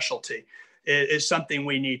as a specialty, is something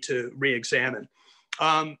we need to re-examine.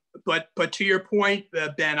 But to your point,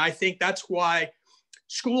 Ben, I think that's why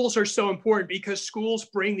schools are so important, because schools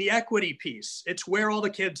bring the equity piece. It's where all the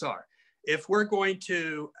kids are. If we're going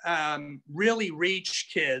to really reach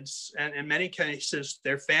kids, and in many cases,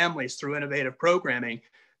 their families through innovative programming,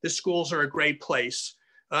 the schools are a great place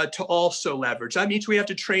to also leverage. That means we have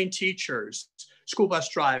to train teachers, school bus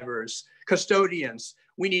drivers, custodians.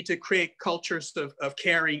 We need to create cultures of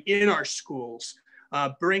caring in our schools.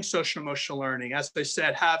 Bring social emotional learning. As I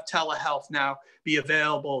said, have telehealth now be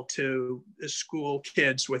available to the school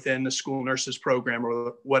kids within the school nurses program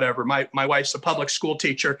or whatever. My wife's a public school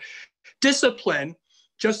teacher. Discipline,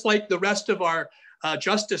 just like the rest of our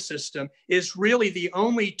justice system, is really the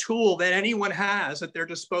only tool that anyone has at their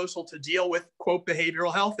disposal to deal with, quote,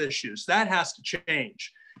 behavioral health issues. That has to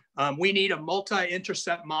change. We need a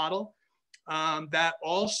multi-intercept model that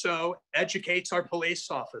also educates our police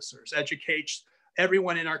officers, educates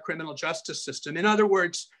everyone in our criminal justice system. In other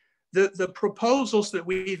words, the proposals that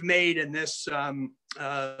we've made in this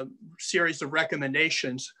series of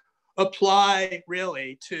recommendations apply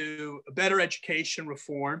really to better education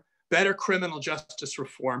reform, better criminal justice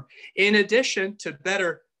reform, in addition to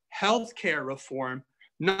better healthcare reform,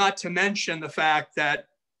 not to mention the fact that,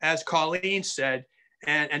 as Colleen said,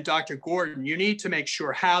 and Dr. Gordon, you need to make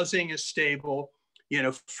sure housing is stable,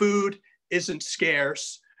 food isn't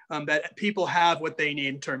scarce, that people have what they need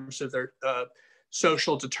in terms of their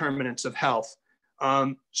social determinants of health.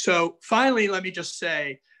 So finally, let me just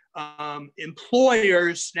say,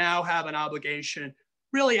 employers now have an obligation,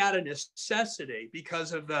 really out of necessity,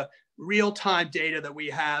 because of the real-time data that we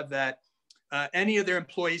have, that any of their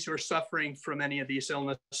employees who are suffering from any of these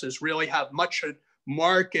illnesses really have much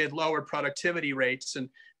marked lower productivity rates, and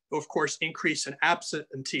of course, increase in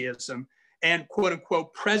absenteeism and quote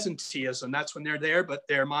unquote presenteeism. That's when they're there, but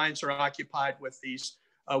their minds are occupied with these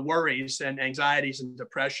worries and anxieties and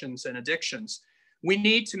depressions and addictions. We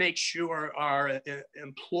need to make sure our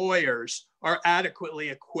employers are adequately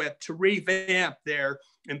equipped to revamp their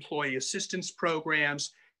employee assistance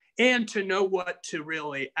programs and to know what to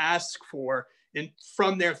really ask for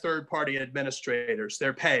from their third-party administrators,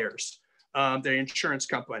 their payers, their insurance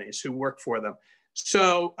companies who work for them.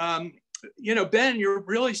 So, Ben, you're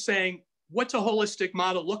really saying, what's a holistic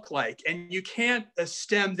model look like? And you can't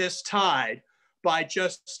stem this tide by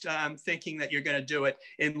just thinking that you're going to do it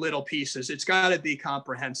in little pieces. It's got to be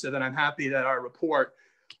comprehensive. And I'm happy that our report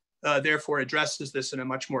therefore addresses this in a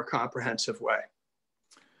much more comprehensive way.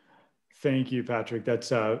 Thank you, Patrick.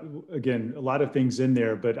 That's, again, a lot of things in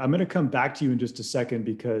there, but I'm going to come back to you in just a second,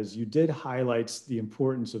 because you did highlight the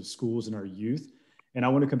importance of schools and our youth. And I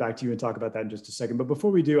want to come back to you and talk about that in just a second. But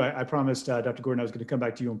before we do, I promised Dr. Gordon I was going to come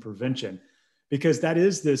back to you on prevention, because that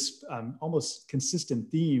is this almost consistent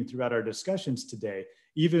theme throughout our discussions today.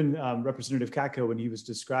 Even Representative Katko, when he was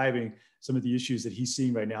describing some of the issues that he's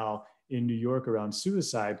seeing right now in New York around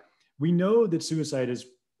suicide, we know that suicide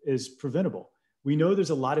is preventable. We know there's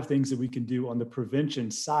a lot of things that we can do on the prevention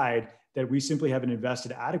side that we simply haven't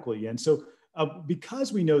invested adequately in. So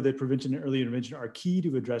because we know that prevention and early intervention are key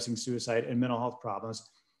to addressing suicide and mental health problems,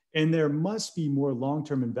 and there must be more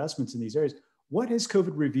long-term investments in these areas, what has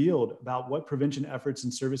COVID revealed about what prevention efforts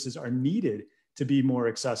and services are needed to be more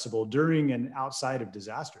accessible during and outside of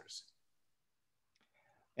disasters?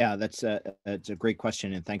 Yeah, that's a great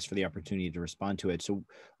question, and thanks for the opportunity to respond to it. So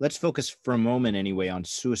let's focus for a moment anyway on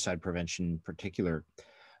suicide prevention in particular.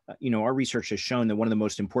 our research has shown that one of the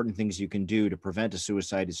most important things you can do to prevent a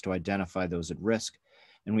suicide is to identify those at risk.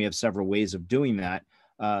 And we have several ways of doing that,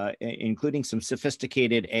 including some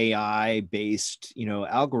sophisticated AI-based,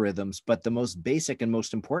 algorithms. But the most basic and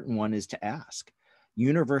most important one is to ask.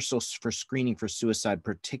 Universal for screening for suicide,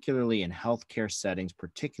 particularly in healthcare settings,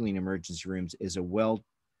 particularly in emergency rooms, is a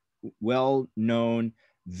well-known,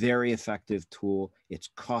 very effective tool. It's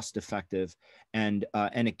cost effective, and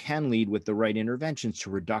it can lead with the right interventions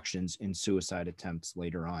to reductions in suicide attempts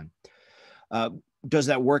later on. Does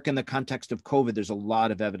that work in the context of COVID? There's a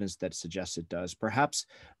lot of evidence that suggests it does. Perhaps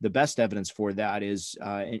the best evidence for that is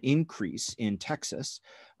an increase in Texas,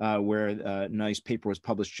 where a nice paper was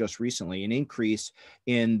published just recently, an increase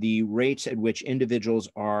in the rates at which individuals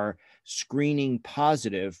are screening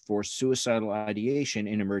positive for suicidal ideation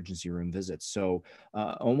in emergency room visits. So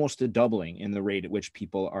almost a doubling in the rate at which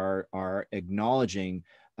people are acknowledging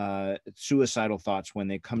suicidal thoughts when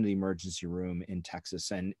they come to the emergency room in Texas.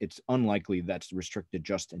 And it's unlikely that's restricted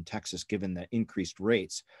just in Texas, given the increased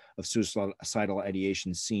rates of suicidal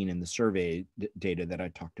ideation seen in the survey data that I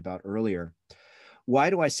talked about earlier. Why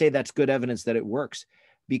do I say that's good evidence that it works?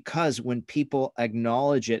 Because when people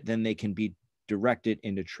acknowledge it, then they can be directed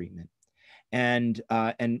into treatment. And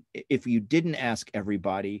if you didn't ask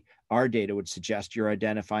everybody, our data would suggest you're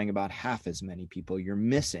identifying about half as many people. You're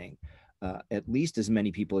missing at least as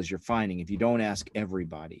many people as you're finding if you don't ask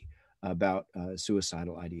everybody about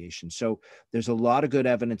suicidal ideation. So there's a lot of good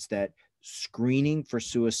evidence that screening for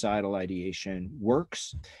suicidal ideation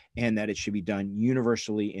works and that it should be done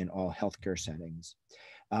universally in all healthcare settings.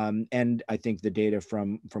 And I think the data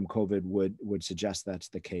from COVID would suggest that's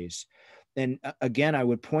the case. And again, I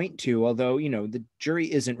would point to, although, the jury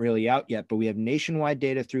isn't really out yet, but we have nationwide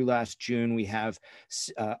data through last June. We have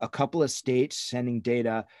a couple of states sending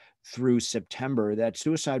data through September that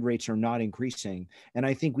suicide rates are not increasing. And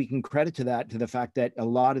I think we can credit to the fact that a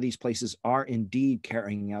lot of these places are indeed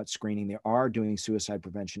carrying out screening. They are doing suicide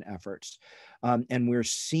prevention efforts. And we're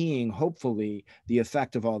seeing, hopefully, the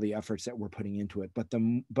effect of all the efforts that we're putting into it.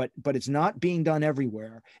 But it's not being done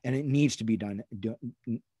everywhere, and it needs to be done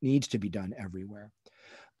everywhere.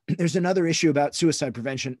 There's another issue about suicide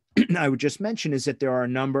prevention I would just mention is that there are a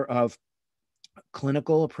number of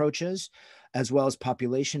clinical approaches as well as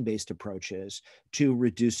population-based approaches to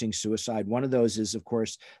reducing suicide. One of those is, of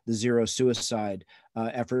course, the Zero Suicide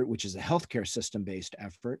effort, which is a healthcare system-based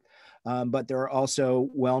effort. But there are also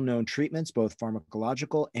well-known treatments, both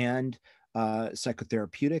pharmacological and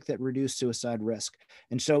psychotherapeutic, that reduce suicide risk.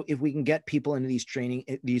 And so if we can get people into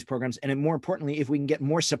these programs, and more importantly, if we can get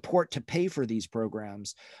more support to pay for these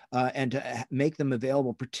programs and to make them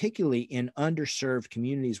available, particularly in underserved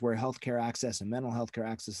communities where healthcare access and mental health care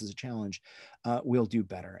access is a challenge, we'll do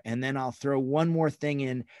better. And then I'll throw one more thing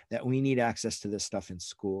in, that we need access to this stuff in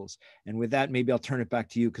schools. And with that, maybe I'll turn it back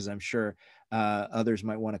to you, because I'm sure others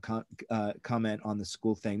might want to comment on the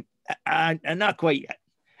school thing. And not quite yet.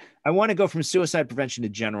 I want to go from suicide prevention to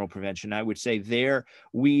general prevention. I would say there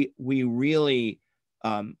we really,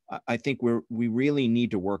 I think we really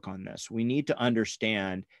need to work on this. We need to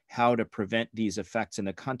understand how to prevent these effects in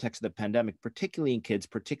the context of the pandemic, particularly in kids,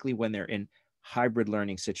 particularly when they're in hybrid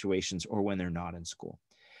learning situations or when they're not in school.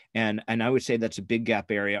 And I would say that's a big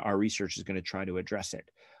gap area. Our research is going to try to address it.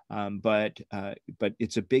 But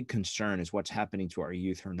it's a big concern, is what's happening to our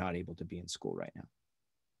youth who are not able to be in school right now.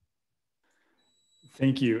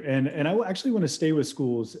 Thank you. And I actually want to stay with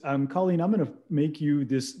schools. Colleen, I'm going to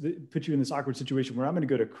put you in this awkward situation where I'm going to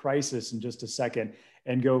go to crisis in just a second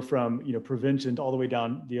and go from, prevention all the way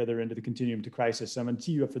down the other end of the continuum to crisis. So I'm going to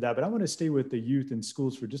tee you up for that, but I want to stay with the youth and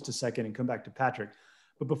schools for just a second and come back to Patrick.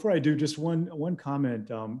 But before I do, just one comment,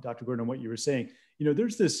 Dr. Gordon, on what you were saying.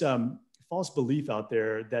 There's this false belief out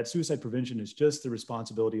there that suicide prevention is just the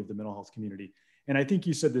responsibility of the mental health community. And I think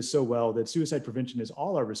you said this so well, that suicide prevention is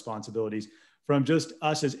all our responsibilities, from just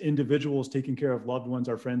us as individuals taking care of loved ones,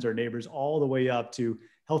 our friends, our neighbors, all the way up to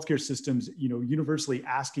healthcare systems, universally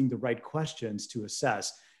asking the right questions to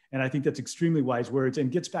assess. And I think that's extremely wise words,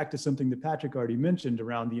 and gets back to something that Patrick already mentioned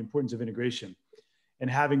around the importance of integration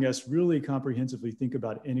and having us really comprehensively think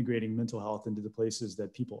about integrating mental health into the places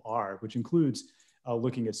that people are, which includes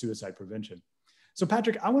looking at suicide prevention. So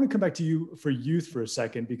Patrick, I want to come back to you for youth for a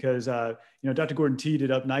second, because Dr. Gordon teed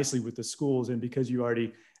it up nicely with the schools, and because you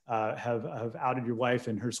already have outed your wife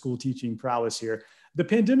and her school teaching prowess here. The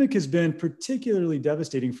pandemic has been particularly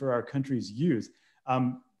devastating for our country's youth.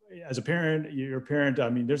 As a parent, you're a parent,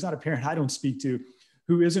 there's not a parent I don't speak to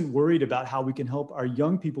who isn't worried about how we can help our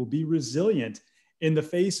young people be resilient in the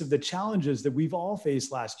face of the challenges that we've all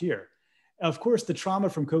faced last year. Of course, the trauma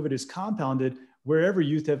from COVID is compounded wherever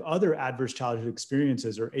youth have other adverse childhood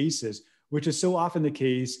experiences or ACEs, which is so often the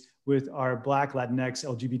case with our Black, Latinx,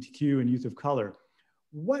 LGBTQ, and youth of color.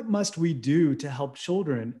 What must we do to help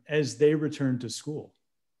children as they return to school?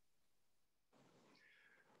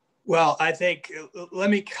 Well, I think, let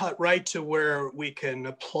me cut right to where we can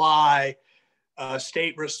apply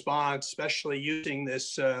state response, especially using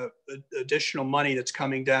this additional money that's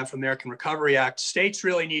coming down from the American Recovery Act. States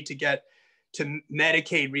really need to get to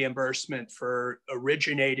Medicaid reimbursement for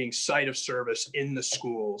originating site of service in the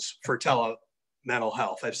schools for mental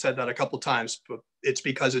health. I've said that a couple of times, but it's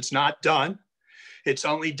because it's not done. It's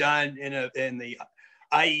only done in the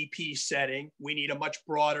IEP setting. We need a much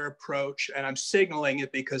broader approach, and I'm signaling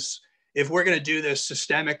it because if we're going to do this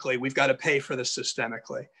systemically, we've got to pay for this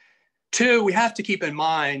systemically. Two, we have to keep in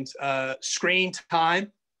mind screen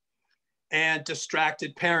time and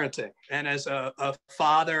distracted parenting. And as a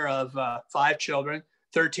father of 5 children,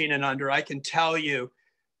 13 and under, I can tell you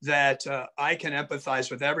that I can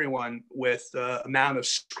empathize with everyone with the amount of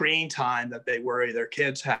screen time that they worry their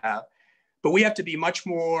kids have. But we have to be much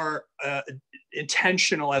more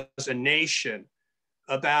intentional as a nation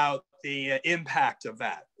about the impact of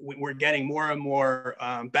that. We're getting more and more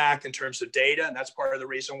back in terms of data, and that's part of the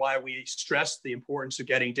reason why we stress the importance of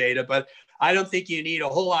getting data. But I don't think you need a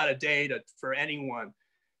whole lot of data for anyone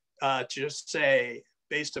to just say,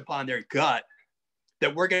 based upon their gut,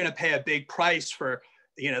 that we're going to pay a big price for,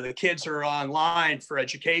 the kids are online for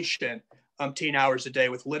education umpteen hours a day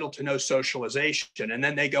with little to no socialization. And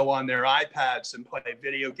then they go on their iPads and play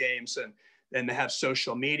video games and they have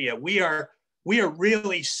social media. We are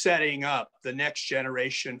really setting up the next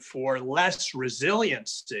generation for less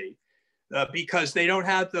resiliency because they don't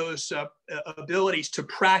have those abilities to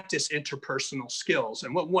practice interpersonal skills.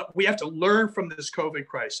 And what we have to learn from this COVID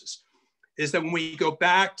crisis is that when we go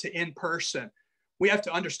back to in-person, we have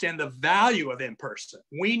to understand the value of in-person.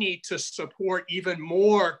 We need to support even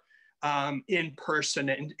more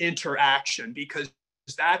in-person interaction because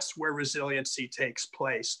that's where resiliency takes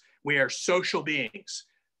place. We are social beings.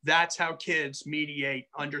 That's how kids mediate,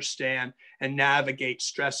 understand, and navigate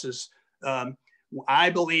stresses. I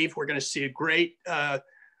believe we're going to see a great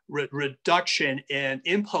reduction in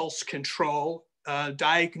impulse control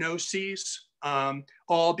diagnoses,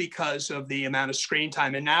 all because of the amount of screen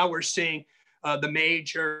time. And now we're seeing the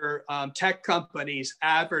major tech companies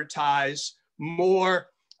advertise more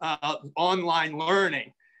online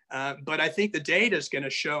learning. But I think the data is going to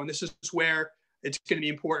show, and this is where it's going to be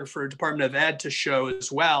important for Department of Ed to show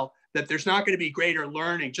as well, that there's not going to be greater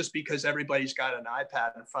learning just because everybody's got an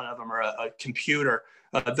iPad in front of them or a computer.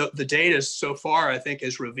 The data so far, I think,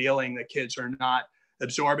 is revealing that kids are not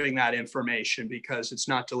absorbing that information because it's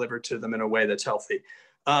not delivered to them in a way that's healthy.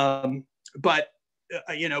 But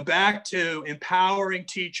back to empowering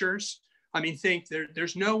teachers. I mean,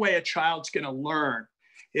 there's no way a child's going to learn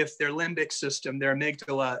if their limbic system, their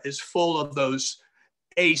amygdala, is full of those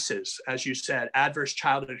ACEs, as you said, adverse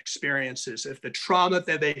childhood experiences. If the trauma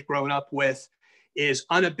that they've grown up with is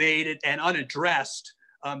unabated and unaddressed,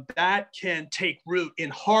 that can take root in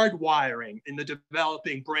hardwiring in the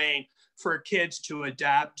developing brain for kids to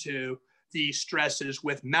adapt to these stresses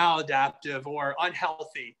with maladaptive or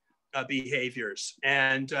unhealthy behaviors.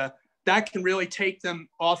 And that can really take them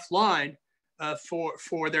offline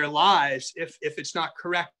for their lives if it's not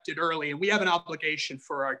corrected early. And we have an obligation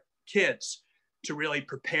for our kids to really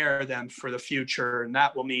prepare them for the future. And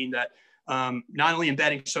that will mean that not only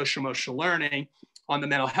embedding social emotional learning on the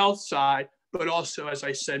mental health side, but also, as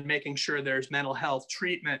I said, making sure there's mental health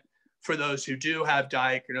treatment for those who do have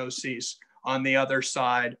diagnoses on the other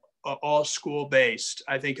side, all school-based,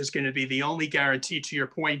 I think is going to be the only guarantee, to your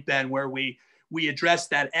point, Ben, where we address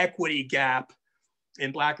that equity gap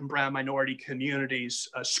in Black and brown minority communities,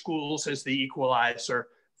 schools as the equalizer.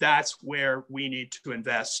 That's where we need to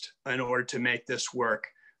invest in order to make this work.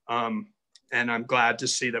 And I'm glad to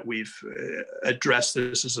see that we've addressed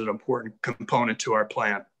this as an important component to our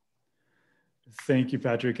plan. Thank you,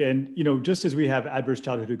 Patrick. And, just as we have adverse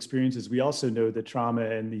childhood experiences, we also know that trauma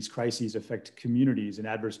and these crises affect communities and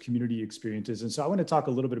adverse community experiences. And so I want to talk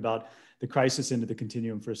a little bit about the crisis end of the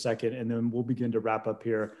continuum for a second, and then we'll begin to wrap up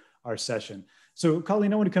here our session. So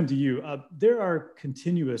Colleen, I want to come to you. There are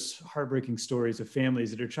continuous heartbreaking stories of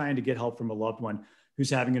families that are trying to get help from a loved one who's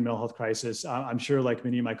having a mental health crisis. I'm sure, like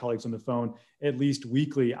many of my colleagues on the phone, at least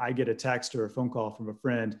weekly, I get a text or a phone call from a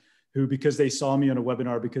friend who, because they saw me on a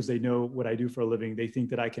webinar, because they know what I do for a living, they think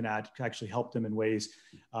that I can actually help them in ways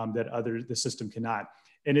that the system cannot.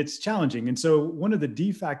 And it's challenging. And so one of the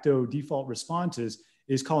default responses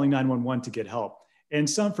is calling 911 to get help. And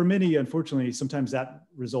for many, unfortunately, sometimes that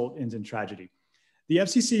result ends in tragedy. The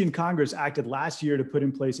FCC and Congress acted last year to put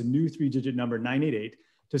in place a new 3-digit number, 988,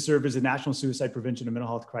 to serve as a national suicide prevention and mental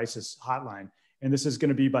health crisis hotline. And this is going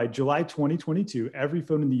to be by July 2022. Every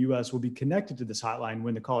phone in the US will be connected to this hotline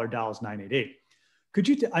when the caller dials 988. Could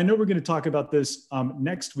you, I know we're going to talk about this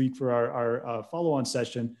next week for our follow-on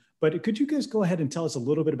session, but could you guys go ahead and tell us a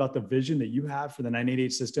little bit about the vision that you have for the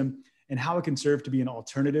 988 system and how it can serve to be an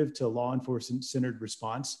alternative to law enforcement-centered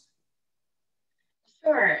response?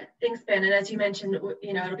 Sure, thanks, Ben. And as you mentioned,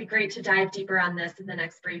 it'll be great to dive deeper on this in the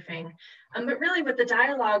next briefing. But really what the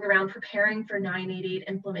dialogue around preparing for 988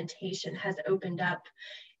 implementation has opened up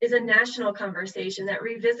is a national conversation that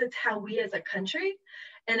revisits how we as a country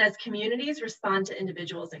and as communities respond to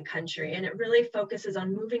individuals in country. And it really focuses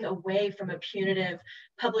on moving away from a punitive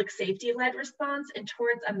public safety-led response and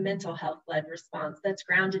towards a mental health-led response that's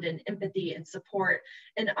grounded in empathy and support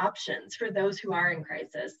and options for those who are in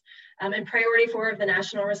crisis. And priority 4 of the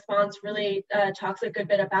national response really talks a good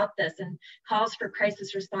bit about this and calls for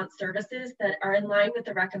crisis response services that are in line with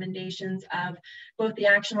the recommendations of both the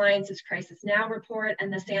Action Alliance's Crisis Now report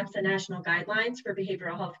and the SAMHSA National Guidelines for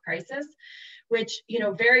Behavioral Health Crisis, which,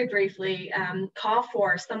 very briefly call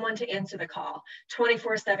for someone to answer the call,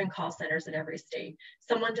 24/7 call centers in every state,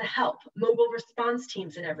 someone to help, mobile response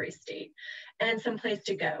teams in every state, and some place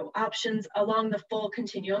to go, options along the full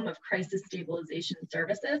continuum of crisis stabilization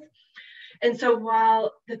services. And so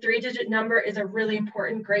while the 3-digit number is a really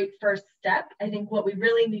important, great first step, I think what we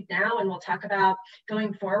really need now, and we'll talk about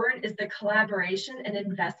going forward, is the collaboration and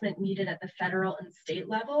investment needed at the federal and state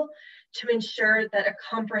level to ensure that a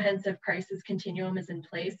comprehensive crisis continuum is in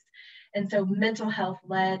place. And so mental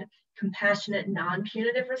health-led, compassionate,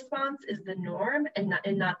 non-punitive response is the norm and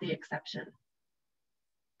not the exception.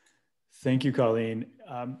 Thank you, Colleen.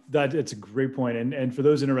 It's a great point. And for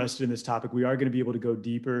those interested in this topic, we are going to be able to go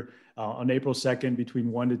deeper on April 2nd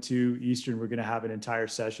between 1 to 2 Eastern. We're going to have an entire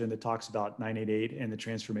session that talks about 988 and the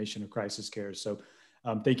transformation of crisis care. So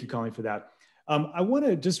thank you, Colleen, for that. I want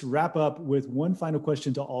to just wrap up with one final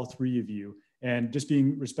question to all three of you, and just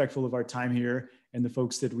being respectful of our time here and the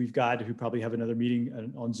folks that we've got who probably have another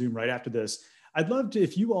meeting on Zoom right after this. I'd love to,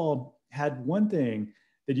 if you all had one thing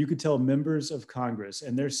that you could tell members of Congress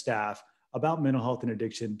and their staff about mental health and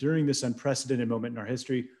addiction during this unprecedented moment in our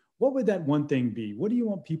history, what would that one thing be? What do you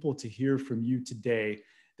want people to hear from you today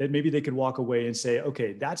that maybe they could walk away and say,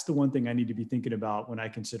 okay, that's the one thing I need to be thinking about when I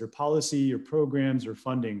consider policy or programs or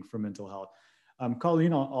funding for mental health?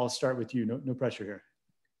 Colleen, I'll start with you. No pressure here.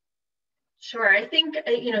 Sure. I think,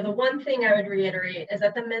 the one thing I would reiterate is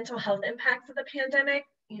that the mental health impacts of the pandemic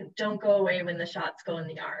don't go away when the shots go in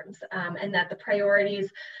the arms, and that the priorities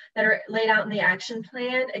that are laid out in the action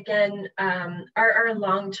plan, again, are a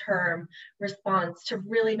long-term response to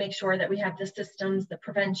really make sure that we have the systems, the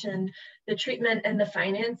prevention, the treatment, and the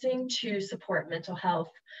financing to support mental health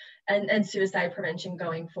and suicide prevention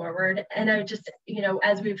going forward. And I just,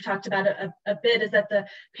 as we've talked about a bit, is that the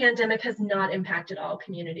pandemic has not impacted all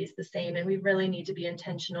communities the same, and we really need to be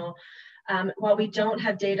intentional. While we don't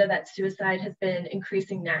have data that suicide has been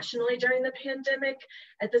increasing nationally during the pandemic,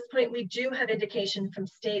 at this point, we do have indication from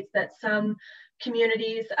states that some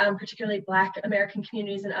communities, particularly Black American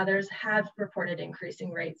communities and others, have reported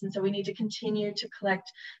increasing rates. And so we need to continue to collect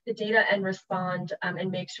the data and respond and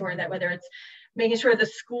make sure that whether it's making sure the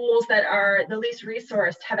schools that are the least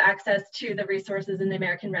resourced have access to the resources in the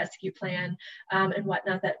American Rescue Plan and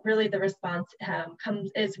whatnot, that really the response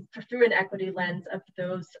is through an equity lens of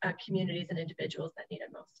those communities and individuals that need it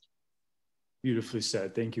most. Beautifully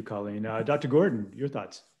said. Thank you, Colleen. Dr. Gordon, your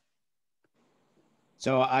thoughts?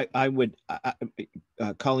 So I would,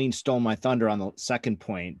 Colleen stole my thunder on the second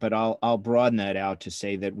point, but I'll broaden that out to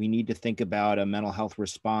say that we need to think about a mental health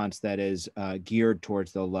response that is geared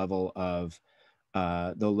towards the level of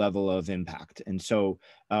impact. And so,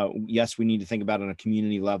 yes, we need to think about it on a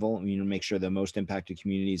community level. We need to make sure the most impacted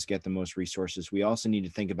communities get the most resources. We also need to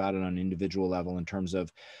think about it on an individual level in terms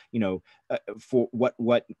of, for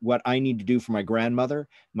what I need to do for my grandmother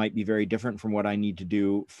might be very different from what I need to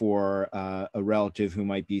do for a relative who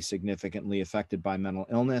might be significantly affected by mental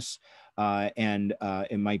illness. And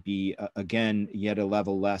it might be, again, yet a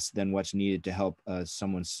level less than what's needed to help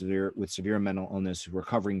someone with severe mental illness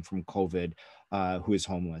recovering from COVID who is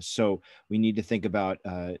homeless. So we need to think about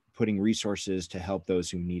putting resources to help those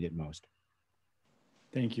who need it most.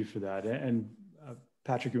 Thank you for that. And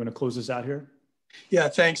Patrick, you want to close this out here? Yeah,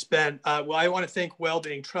 thanks, Ben. Well, I want to thank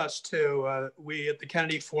Wellbeing Trust too. We at the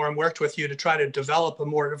Kennedy Forum worked with you to try to develop a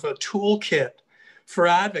more of a toolkit for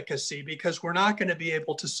advocacy, because we're not going to be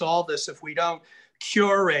able to solve this if we don't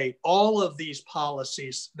curate all of these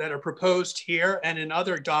policies that are proposed here and in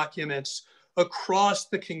other documents across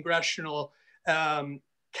the congressional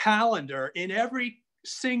calendar in every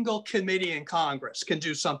single committee in Congress can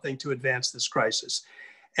do something to advance this crisis.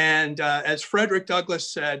 And as Frederick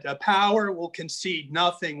Douglass said, power will concede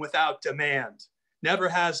nothing without demand. Never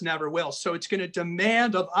has, never will. So it's going to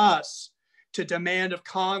demand of us, to demand of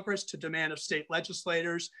Congress, to demand of state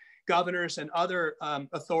legislators, governors, and other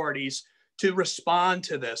authorities to respond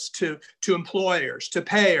to this, to employers, to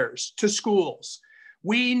payers, to schools.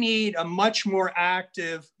 We need a much more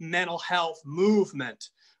active mental health movement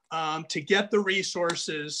to get the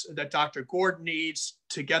resources that Dr. Gordon needs,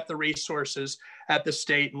 to get the resources at the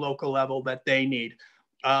state and local level that they need.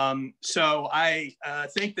 So I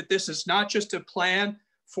think that this is not just a plan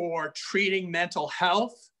for treating mental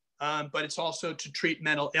health, but it's also to treat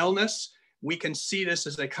mental illness. We can see this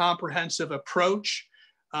as a comprehensive approach.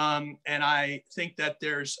 And I think that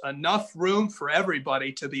there's enough room for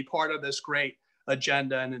everybody to be part of this great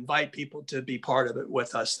agenda, and invite people to be part of it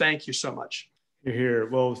with us. Thank you so much. You're here.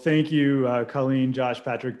 Well, thank you, Colleen, Josh,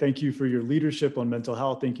 Patrick. Thank you for your leadership on mental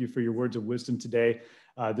health. Thank you for your words of wisdom today.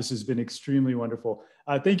 This has been extremely wonderful.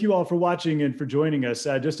 Thank you all for watching and for joining us.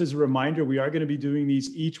 Just as a reminder, we are going to be doing these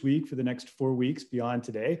each week for the next 4 weeks beyond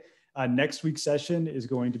today. Next week's session is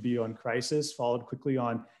going to be on crisis, followed quickly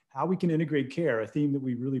on how we can integrate care, a theme that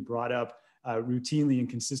we really brought up routinely and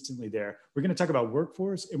consistently there. We're going to talk about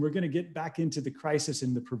workforce, and we're going to get back into the crisis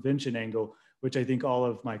and the prevention angle, which I think all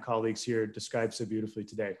of my colleagues here described so beautifully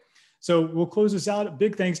today. So we'll close this out. A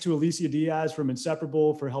big thanks to Alicia Diaz from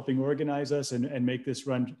Inseparable for helping organize us and make this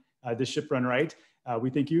ship run right. We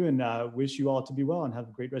thank you and wish you all to be well and have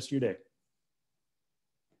a great rest of your day.